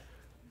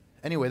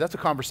anyway, that's a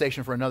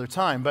conversation for another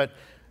time, but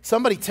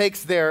somebody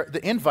takes the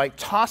invite,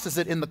 tosses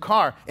it in the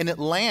car, and it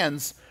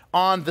lands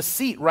on the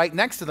seat right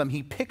next to them.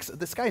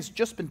 This guy's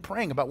just been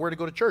praying about where to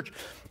go to church.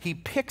 He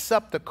picks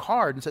up the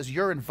card and says,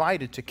 you're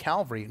invited to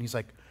Calvary. And he's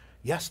like,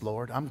 yes,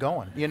 Lord, I'm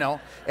going, And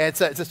it's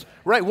just,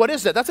 right, what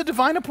is that? That's a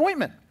divine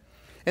appointment.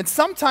 And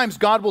sometimes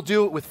God will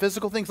do it with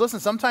physical things. Listen,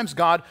 sometimes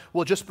God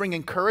will just bring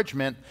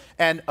encouragement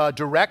and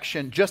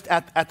direction just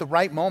at the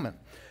right moment.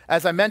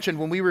 As I mentioned,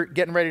 when we were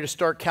getting ready to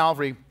start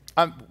Calvary,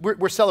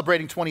 we're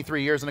celebrating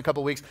 23 years in a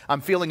couple weeks.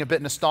 I'm feeling a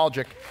bit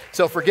nostalgic,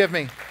 so forgive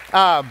me.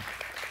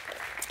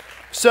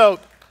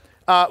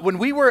 When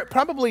we were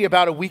probably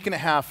about a week and a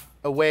half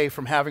away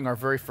from having our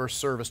very first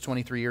service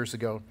 23 years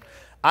ago,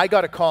 I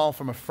got a call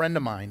from a friend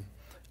of mine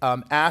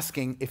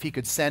asking if he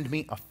could send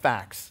me a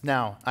fax.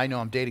 Now, I know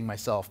I'm dating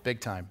myself big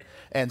time.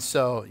 And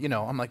so,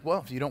 I'm like,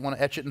 well, if you don't want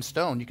to etch it in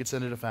stone, you could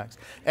send it a fax.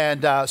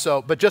 And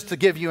but just to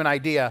give you an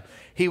idea,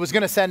 he was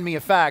going to send me a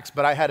fax,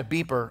 but I had a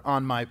beeper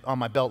on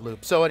my belt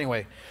loop. So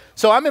anyway,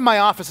 I'm in my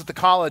office at the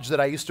college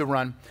that I used to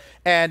run.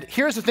 And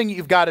here's the thing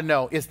you've got to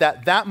know is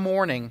that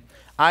morning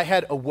I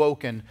had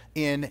awoken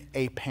in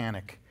a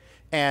panic.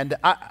 And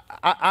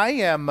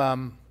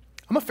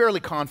I'm a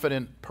fairly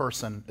confident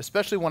person,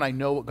 especially when I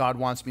know what God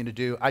wants me to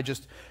do. I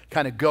just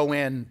kind of go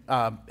in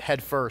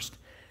head first.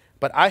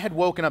 But I had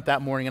woken up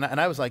that morning,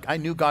 and I was like, I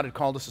knew God had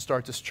called us to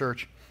start this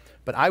church.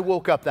 But I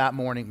woke up that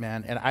morning,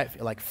 man, and I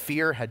feel like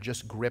fear had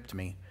just gripped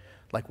me.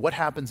 Like, what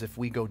happens if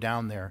we go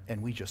down there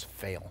and we just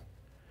fail?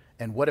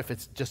 And what if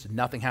it's just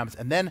nothing happens?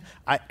 And then,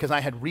 because I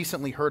had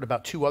recently heard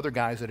about 2 other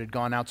guys that had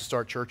gone out to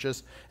start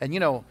churches. And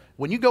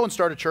when you go and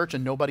start a church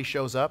and nobody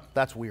shows up,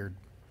 that's weird.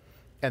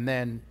 And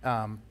then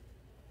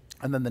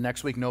the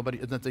next week,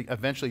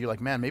 eventually you're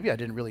like, man, maybe I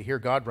didn't really hear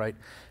God right.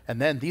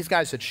 And then these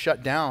guys had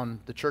shut down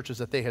the churches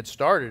that they had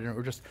started, and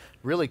were just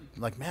really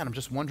like, man, I'm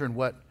just wondering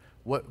what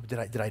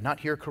did I not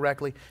hear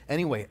correctly?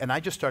 Anyway, and I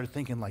just started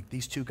thinking, like,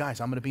 these 2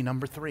 guys, I'm going to be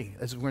number 3.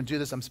 As we're going to do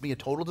this, I'm going to be a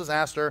total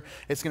disaster.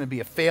 It's going to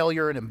be a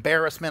failure, an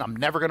embarrassment. I'm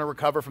never going to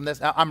recover from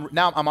this.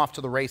 Now I'm off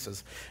to the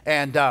races.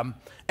 And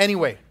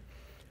anyway,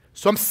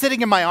 so I'm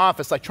sitting in my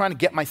office, like trying to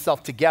get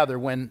myself together,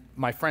 when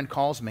my friend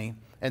calls me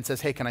and says,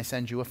 hey, can I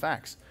send you a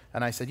fax?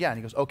 And I said, yeah. And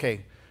he goes,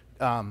 okay,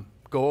 go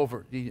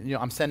over.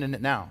 I'm sending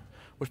it now.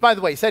 Which, by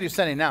the way, he said he was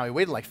sending it now. He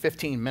waited like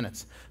 15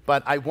 minutes.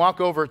 But I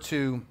walk over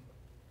to,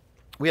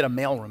 we had a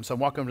mailroom, so I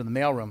walk over to the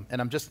mailroom, and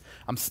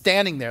I'm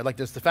standing there, like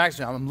there's the fax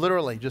machine. I'm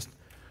literally just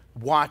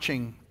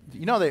watching.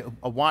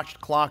 A watched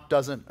clock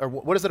doesn't, or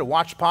what is it, a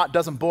watched pot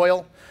doesn't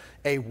boil?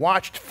 A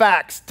watched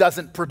fax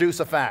doesn't produce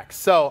a fax.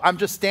 So I'm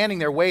just standing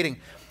there waiting.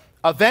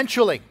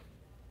 Eventually,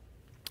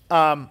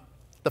 the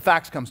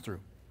fax comes through.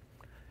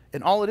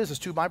 And all it is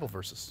 2 Bible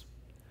verses.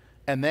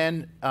 And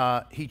then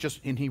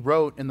he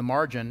wrote in the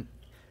margin,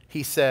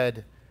 he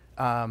said,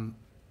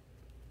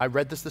 I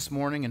read this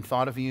morning and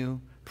thought of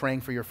you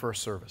praying for your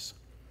first service.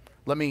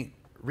 Let me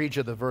read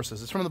you the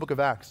verses. It's from the book of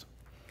Acts.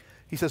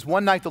 He says,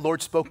 one night the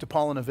Lord spoke to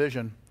Paul in a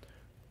vision.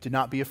 Do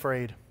not be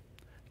afraid.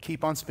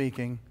 Keep on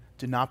speaking.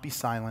 Do not be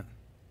silent.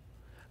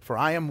 For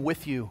I am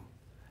with you,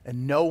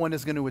 and no one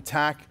is going to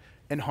attack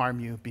and harm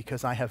you,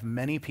 because I have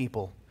many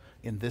people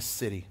in this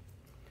city.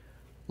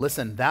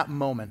 Listen, that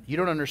moment, you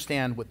don't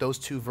understand what those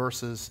 2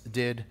 verses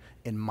did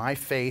in my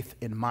faith,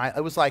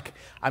 it was like,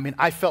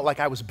 I felt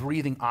like I was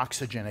breathing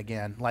oxygen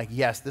again. Like,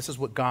 yes, this is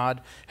what God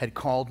had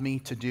called me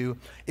to do.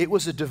 It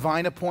was a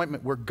divine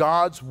appointment where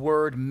God's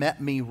word met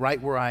me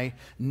right where I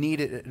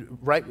needed it,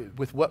 right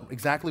with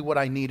exactly what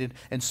I needed,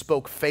 and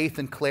spoke faith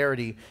and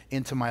clarity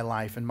into my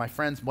life. And my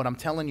friends, what I'm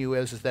telling you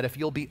is that if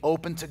you'll be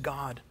open to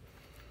God,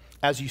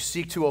 as you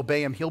seek to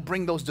obey him, he'll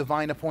bring those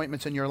divine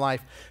appointments in your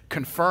life,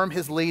 confirm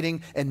his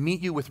leading, and meet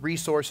you with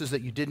resources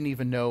that you didn't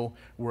even know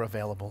were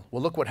available.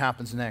 Well, look what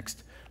happens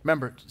next.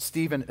 Remember,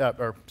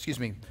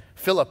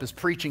 Philip is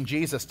preaching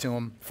Jesus to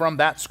him from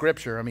that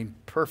scripture.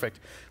 Perfect.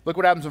 Look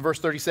what happens in verse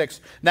 36.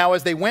 Now,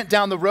 as they went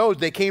down the road,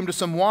 they came to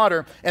some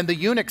water, and the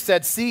eunuch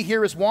said, see,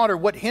 here is water.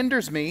 What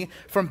hinders me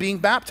from being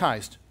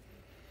baptized?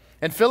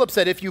 And Philip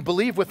said, if you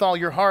believe with all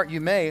your heart,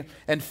 you may.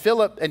 And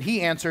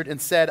he answered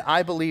and said,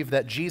 I believe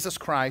that Jesus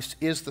Christ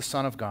is the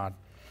Son of God.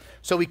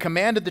 So he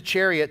commanded the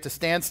chariot to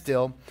stand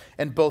still,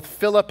 and both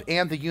Philip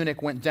and the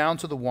eunuch went down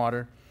to the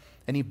water,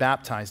 and he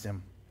baptized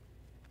him.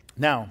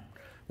 Now,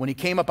 when he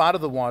came up out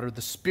of the water, the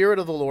Spirit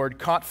of the Lord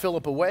caught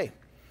Philip away,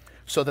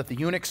 so that the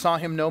eunuch saw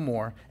him no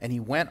more, and he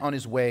went on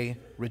his way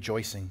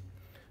rejoicing.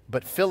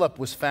 But Philip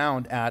was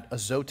found at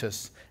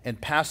Azotus, and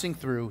passing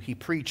through, he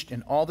preached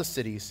in all the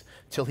cities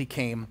till he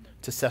came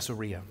to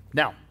Caesarea.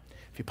 Now,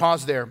 if you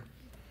pause there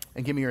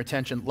and give me your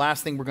attention,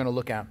 last thing we're going to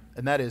look at,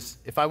 and that is,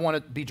 if I want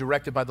to be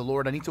directed by the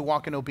Lord, I need to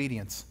walk in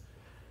obedience.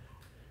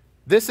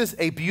 This is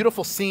a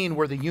beautiful scene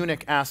where the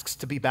eunuch asks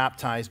to be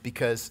baptized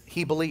because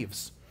he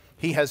believes.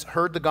 He has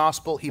heard the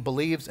gospel, he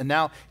believes, and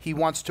now he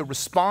wants to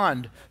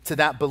respond to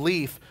that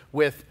belief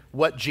with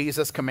what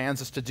Jesus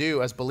commands us to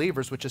do as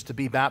believers, which is to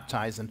be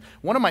baptized. And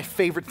one of my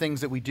favorite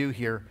things that we do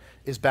here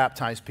is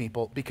baptize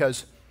people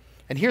because,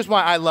 and here's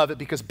why I love it,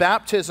 because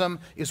baptism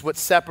is what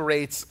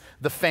separates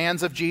the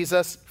fans of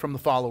Jesus from the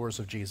followers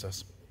of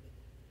Jesus.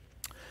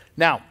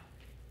 Now,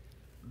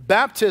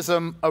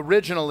 baptism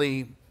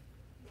originally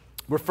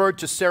referred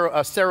to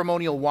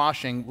ceremonial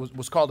washing,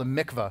 was called a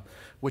mikveh,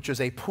 which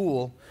is a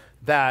pool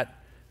that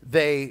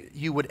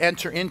you would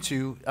enter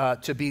into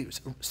to be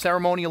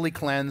ceremonially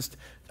cleansed.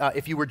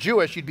 If you were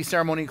Jewish, you'd be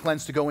ceremonially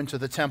cleansed to go into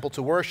the temple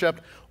to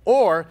worship.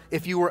 Or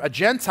if you were a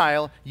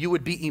Gentile, you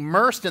would be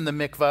immersed in the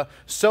mikveh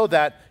so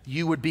that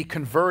you would be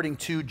converting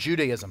to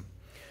Judaism.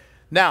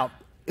 Now,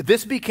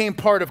 this became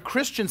part of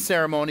Christian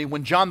ceremony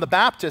when John the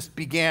Baptist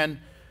began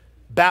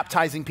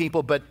baptizing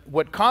people. But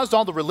what caused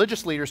all the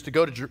religious leaders to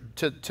go to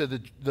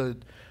the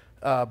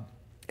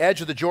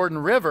edge of the Jordan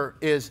River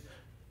is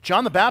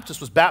John the Baptist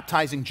was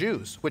baptizing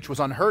Jews, which was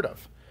unheard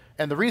of.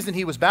 And the reason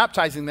he was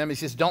baptizing them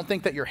is he says, don't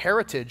think that your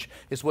heritage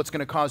is what's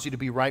going to cause you to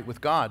be right with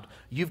God.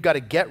 You've got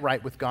to get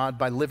right with God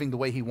by living the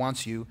way he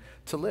wants you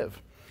to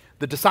live.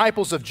 The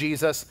disciples of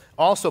Jesus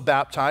also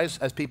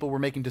baptized as people were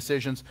making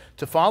decisions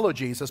to follow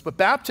Jesus. But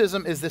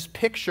baptism is this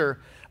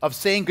picture of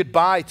saying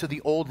goodbye to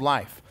the old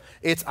life.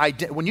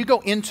 When you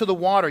go into the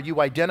water,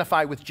 you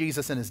identify with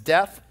Jesus in his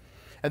death.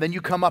 And then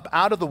you come up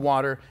out of the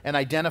water and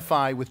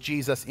identify with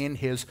Jesus in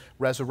his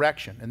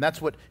resurrection. And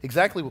that's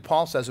exactly what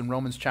Paul says in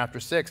Romans chapter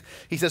 6.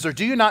 He says, or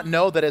do you not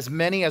know that as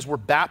many as were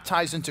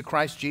baptized into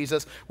Christ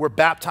Jesus were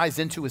baptized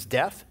into his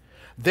death?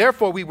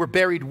 Therefore, we were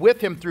buried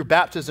with him through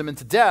baptism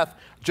into death,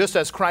 just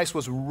as Christ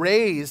was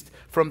raised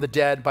from the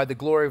dead by the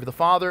glory of the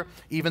Father,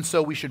 even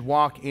so we should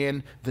walk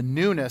in the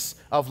newness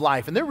of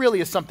life. And there really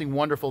is something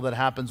wonderful that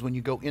happens when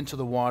you go into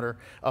the water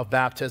of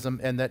baptism,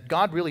 and that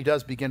God really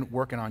does begin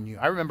working on you.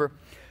 I remember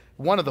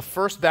one of the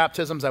first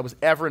baptisms I was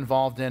ever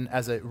involved in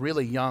as a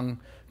really young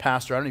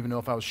pastor. I don't even know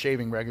if I was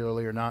shaving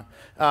regularly or not.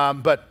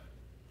 But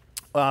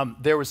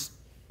there was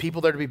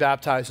people there to be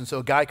baptized, and so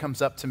a guy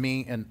comes up to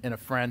me and a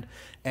friend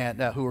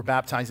and who were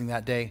baptizing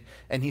that day,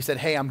 and he said,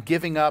 "Hey, I'm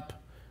giving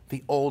up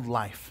the old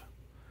life,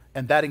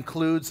 and that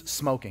includes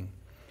smoking."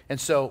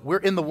 And so we're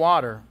in the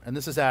water, and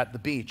this is at the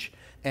beach,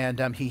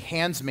 and he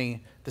hands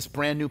me this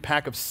brand new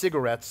pack of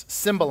cigarettes,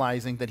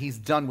 symbolizing that he's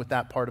done with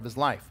that part of his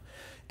life.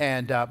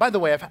 And by the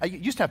way, I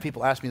used to have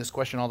people ask me this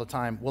question all the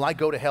time: will I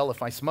go to hell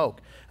if I smoke?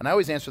 And I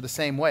always answer the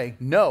same way: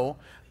 no,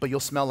 but you'll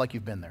smell like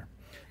you've been there.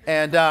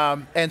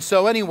 And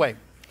so anyway,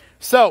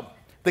 so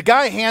the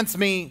guy hands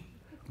me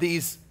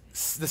this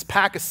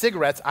pack of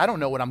cigarettes. I don't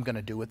know what I'm going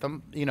to do with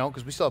them,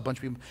 because we still have a bunch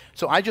of people.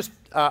 So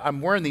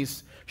I'm wearing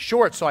these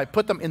shorts, so I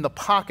put them in the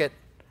pocket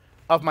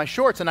of my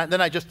shorts, and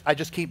then I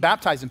just keep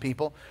baptizing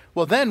people.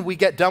 Well, then we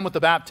get done with the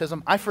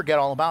baptism. I forget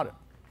all about it,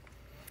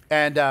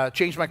 and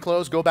change my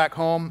clothes, go back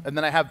home, and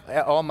then I have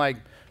all my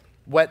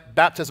wet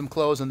baptism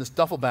clothes in this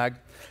duffel bag.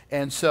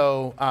 And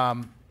so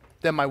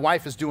then my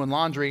wife is doing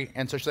laundry,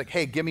 and so she's like,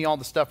 "Hey, give me all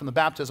the stuff from the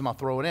baptism. I'll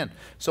throw it in."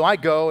 So I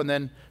go, and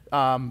then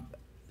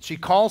she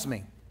calls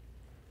me.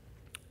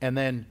 And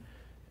then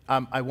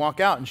I walk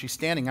out, and she's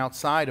standing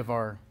outside of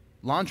our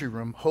laundry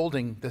room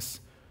holding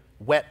this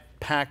wet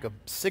pack of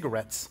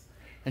cigarettes.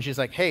 And she's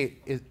like, "Hey,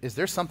 is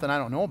there something I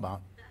don't know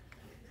about?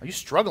 Are you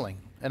struggling?"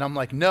 And I'm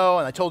like, "No."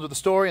 And I told her the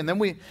story, and then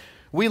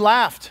we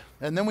laughed,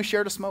 and then we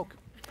shared a smoke.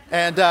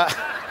 And that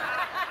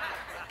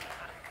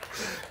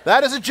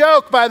is a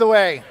joke, by the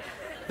way.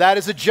 That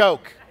is a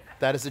joke.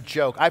 That is a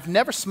joke. I've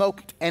never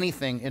smoked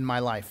anything in my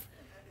life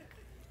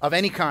of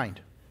any kind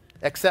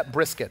except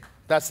brisket.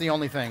 That's the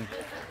only thing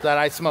that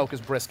I smoke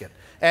is brisket.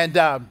 And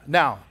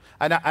now,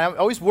 I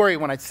always worry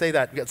when I say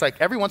that. It's like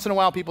every once in a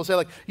while people say,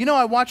 like,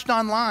 "I watched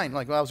online."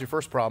 Like, well, that was your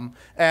first problem.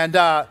 And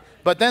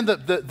but then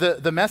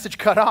the message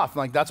cut off.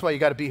 Like, that's why you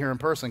got to be here in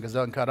person, because it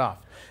doesn't cut off.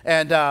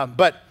 And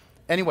but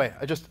anyway,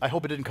 I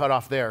hope it didn't cut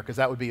off there, because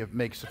that would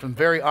make something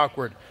very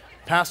awkward.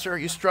 "Pastor, are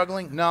you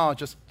struggling?" "No, it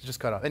just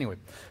cut off." Anyway,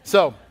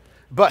 so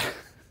but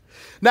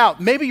now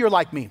maybe you're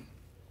like me.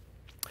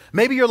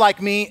 Maybe you're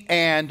like me,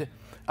 and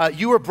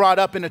you were brought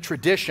up in a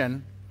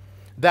tradition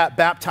that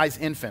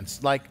baptized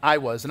infants, like I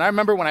was. And I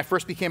remember when I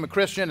first became a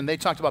Christian and they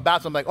talked about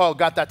baptism, I'm like, "Oh,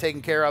 got that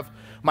taken care of."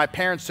 My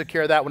parents took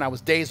care of that when I was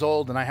days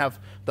old, and I have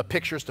the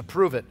pictures to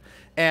prove it.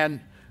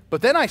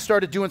 But then I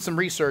started doing some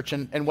research,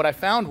 and what I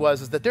found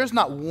was that there's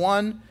not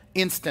one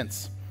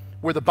instance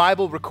where the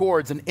Bible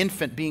records an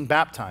infant being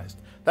baptized.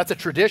 That's a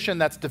tradition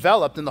that's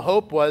developed, and the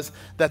hope was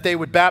that they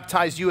would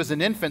baptize you as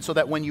an infant so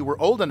that when you were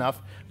old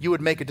enough, you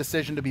would make a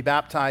decision to be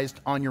baptized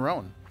on your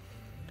own.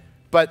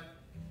 But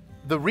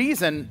the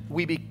reason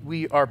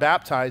we are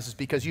baptized is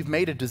because you've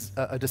made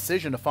a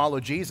decision to follow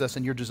Jesus,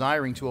 and you're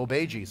desiring to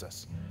obey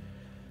Jesus.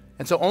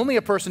 And so only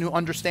a person who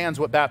understands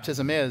what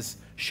baptism is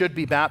should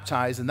be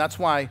baptized, and that's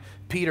why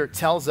Peter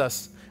tells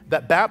us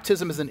that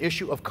baptism is an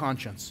issue of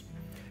conscience.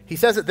 He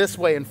says it this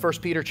way in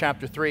 1 Peter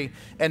chapter 3,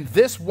 "And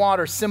this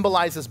water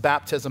symbolizes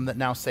baptism that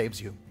now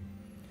saves you.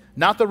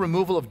 Not the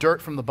removal of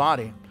dirt from the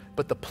body,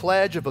 but the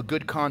pledge of a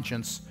good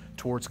conscience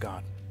towards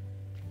God."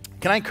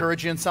 Can I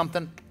encourage you in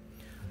something?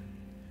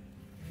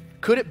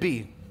 Could it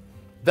be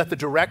that the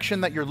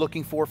direction that you're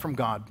looking for from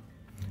God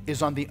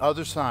is on the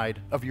other side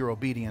of your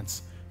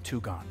obedience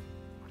to God?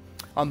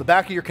 On the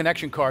back of your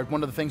connection card,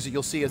 one of the things that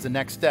you'll see as the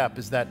next step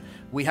is that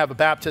we have a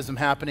baptism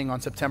happening on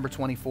September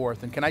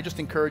 24th. And can I just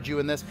encourage you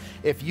in this?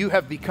 If you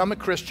have become a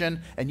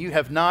Christian and you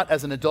have not,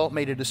 as an adult,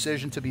 made a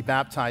decision to be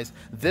baptized,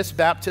 this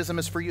baptism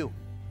is for you.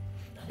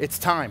 It's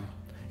time.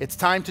 It's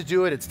time to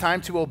do it. It's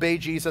time to obey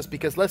Jesus,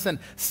 because listen,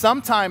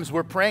 sometimes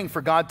we're praying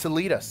for God to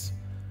lead us,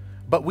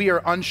 but we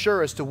are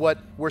unsure as to what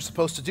we're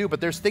supposed to do. But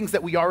there's things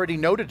that we already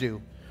know to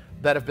do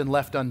that have been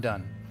left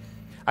undone.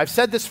 I've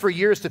said this for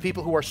years to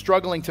people who are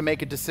struggling to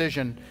make a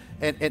decision,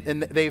 and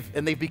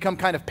they've become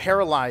kind of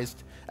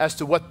paralyzed as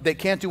to what they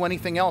can't do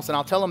anything else. And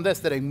I'll tell them this,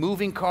 that a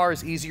moving car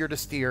is easier to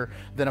steer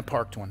than a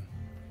parked one.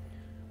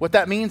 What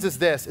that means is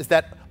this, is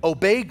that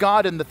obey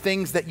God in the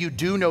things that you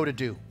do know to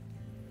do.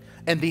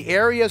 And the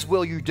areas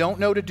where you don't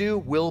know to do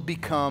will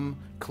become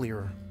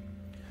clearer.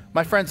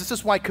 My friends, this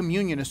is why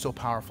communion is so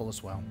powerful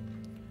as well.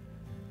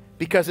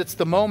 Because it's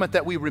the moment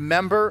that we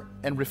remember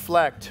and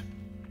reflect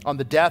on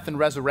the death and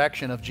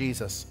resurrection of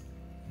Jesus.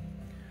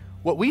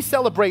 What we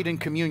celebrate in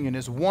communion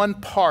is one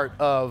part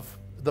of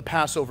the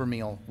Passover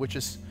meal, which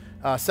is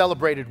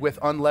celebrated with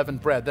unleavened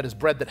bread, that is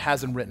bread that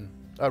hasn't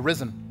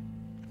risen.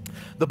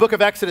 The book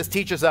of Exodus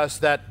teaches us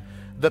that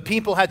the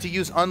people had to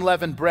use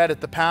unleavened bread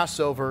at the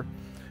Passover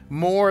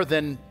more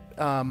than,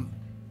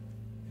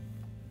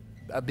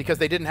 because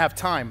they didn't have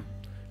time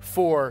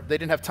they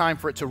didn't have time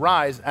for it to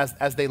rise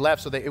as they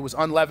left, so it was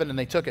unleavened and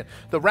they took it.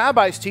 The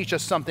rabbis teach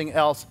us something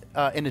else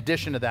in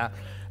addition to that.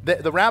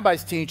 The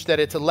rabbis teach that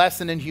it's a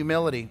lesson in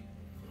humility,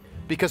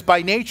 because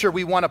by nature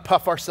we want to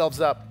puff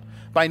ourselves up.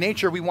 By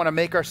nature we want to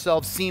make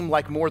ourselves seem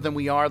like more than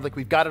we are, like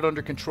we've got it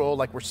under control,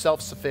 like we're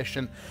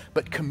self-sufficient.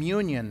 But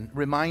communion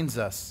reminds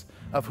us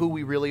of who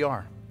we really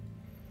are.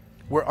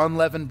 We're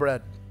unleavened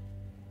bread.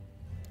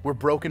 We're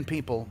broken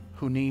people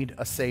who need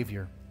a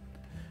Savior.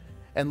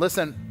 And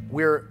listen,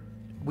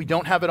 we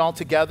don't have it all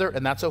together,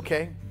 and that's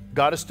okay.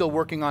 God is still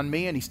working on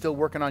me, and He's still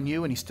working on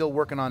you, and He's still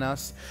working on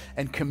us.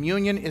 And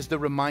communion is the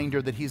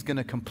reminder that He's going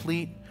to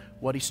complete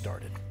what He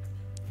started.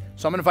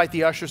 So I'm going to invite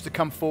the ushers to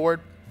come forward,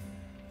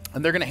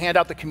 and they're going to hand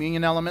out the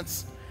communion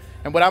elements.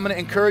 And what I'm going to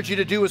encourage you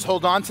to do is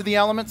hold on to the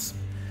elements,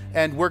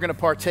 and we're going to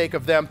partake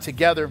of them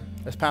together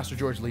as Pastor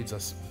George leads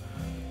us.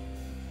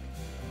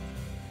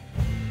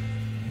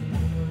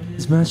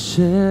 He's my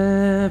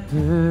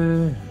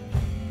shepherd,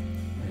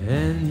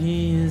 and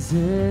He is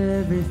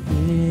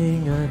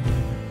everything I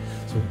need.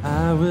 So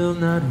I will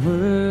not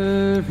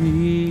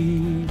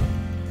worry,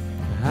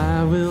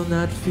 I will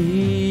not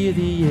fear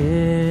the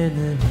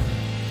enemy.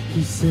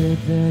 He said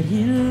that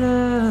He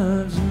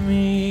loves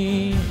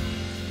me,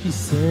 He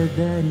said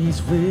that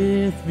He's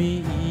with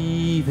me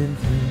even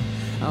through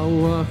I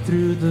walk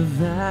through the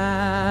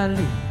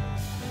valley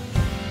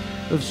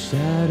of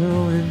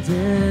shadow and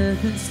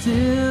death, and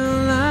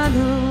still I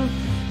know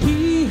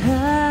He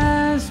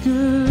has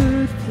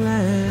good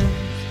plans.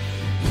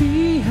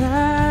 He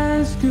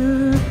has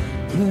good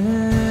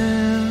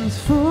plans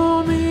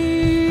for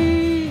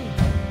me.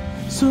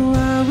 So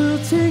I will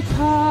take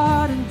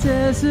heart in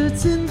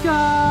deserts and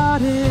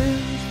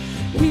gardens.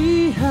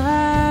 He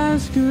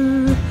has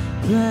good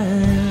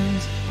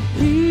plans.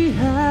 He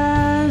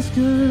has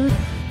good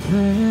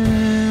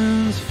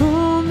plans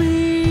for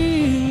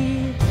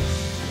me.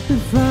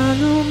 If I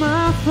know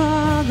my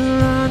Father,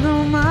 I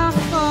know my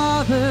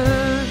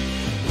Father.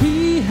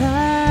 He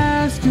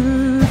has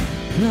good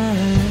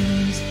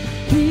plans.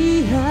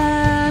 He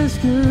has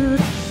good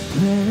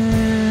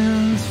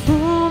plans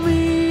for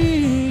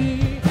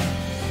me.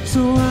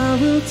 So I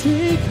will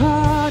take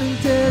heart in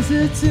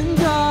deserts and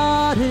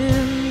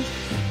gardens.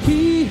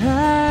 He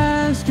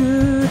has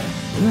good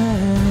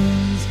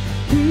plans.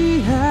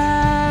 He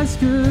has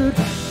good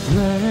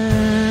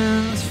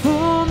plans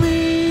for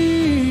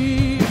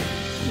me.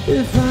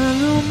 If I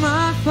know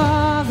my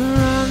Father,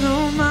 I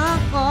know my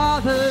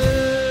Father.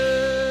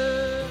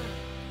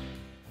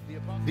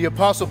 The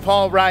Apostle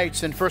Paul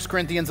writes in 1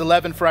 Corinthians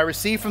 11, "For I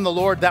received from the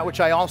Lord that which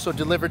I also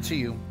delivered to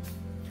you,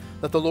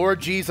 that the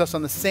Lord Jesus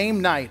on the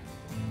same night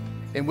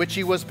in which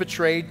He was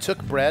betrayed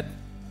took bread,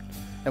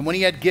 and when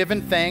He had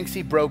given thanks,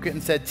 He broke it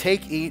and said,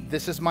 'Take, eat,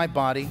 this is my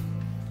body,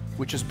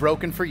 which is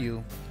broken for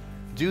you.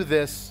 Do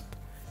this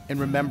in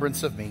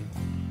remembrance of me.'"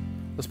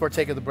 Let's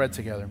partake of the bread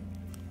together.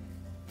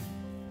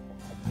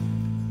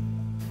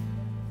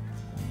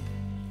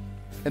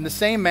 In the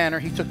same manner,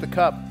 He took the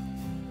cup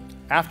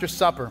after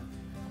supper,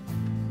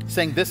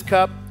 saying, "This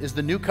cup is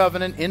the new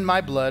covenant in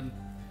my blood.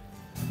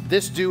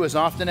 This do as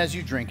often as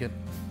you drink it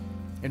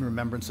in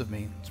remembrance of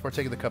me." Let's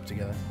partake of the cup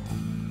together.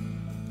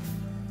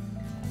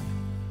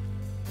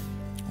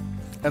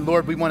 And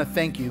Lord, we want to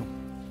thank You.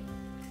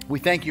 We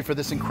thank You for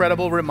this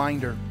incredible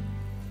reminder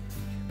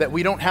that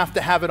we don't have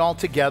to have it all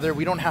together.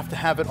 We don't have to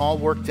have it all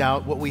worked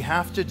out. What we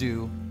have to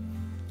do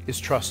is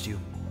trust You,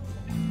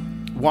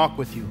 walk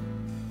with You,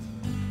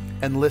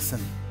 and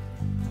listen.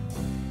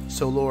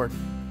 So Lord,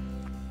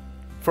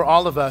 for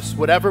all of us,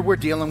 whatever we're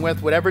dealing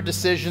with, whatever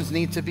decisions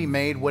need to be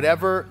made,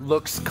 whatever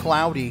looks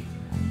cloudy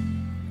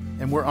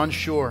and we're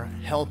unsure,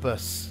 help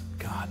us,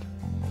 God,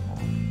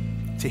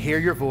 to hear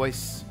Your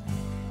voice,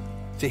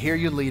 to hear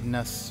You leading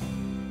us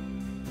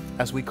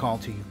as we call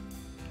to You.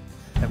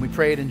 And we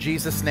pray it in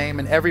Jesus' name,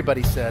 and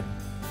everybody said,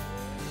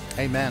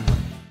 amen.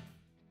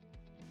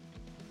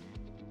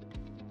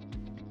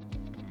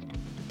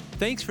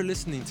 Thanks for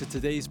listening to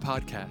today's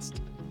podcast.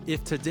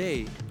 If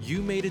today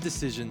you made a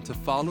decision to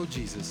follow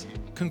Jesus,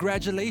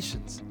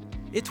 congratulations.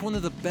 It's one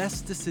of the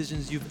best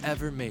decisions you've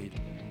ever made.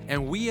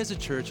 And we as a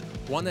church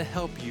want to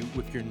help you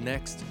with your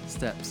next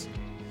steps.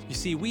 You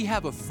see, we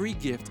have a free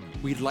gift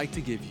we'd like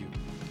to give you.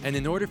 And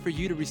in order for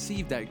you to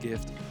receive that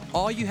gift,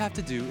 all you have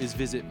to do is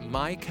visit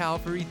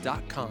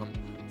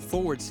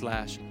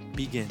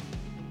mycalvary.com/begin.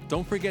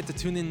 Don't forget to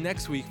tune in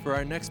next week for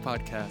our next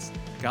podcast.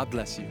 God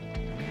bless you.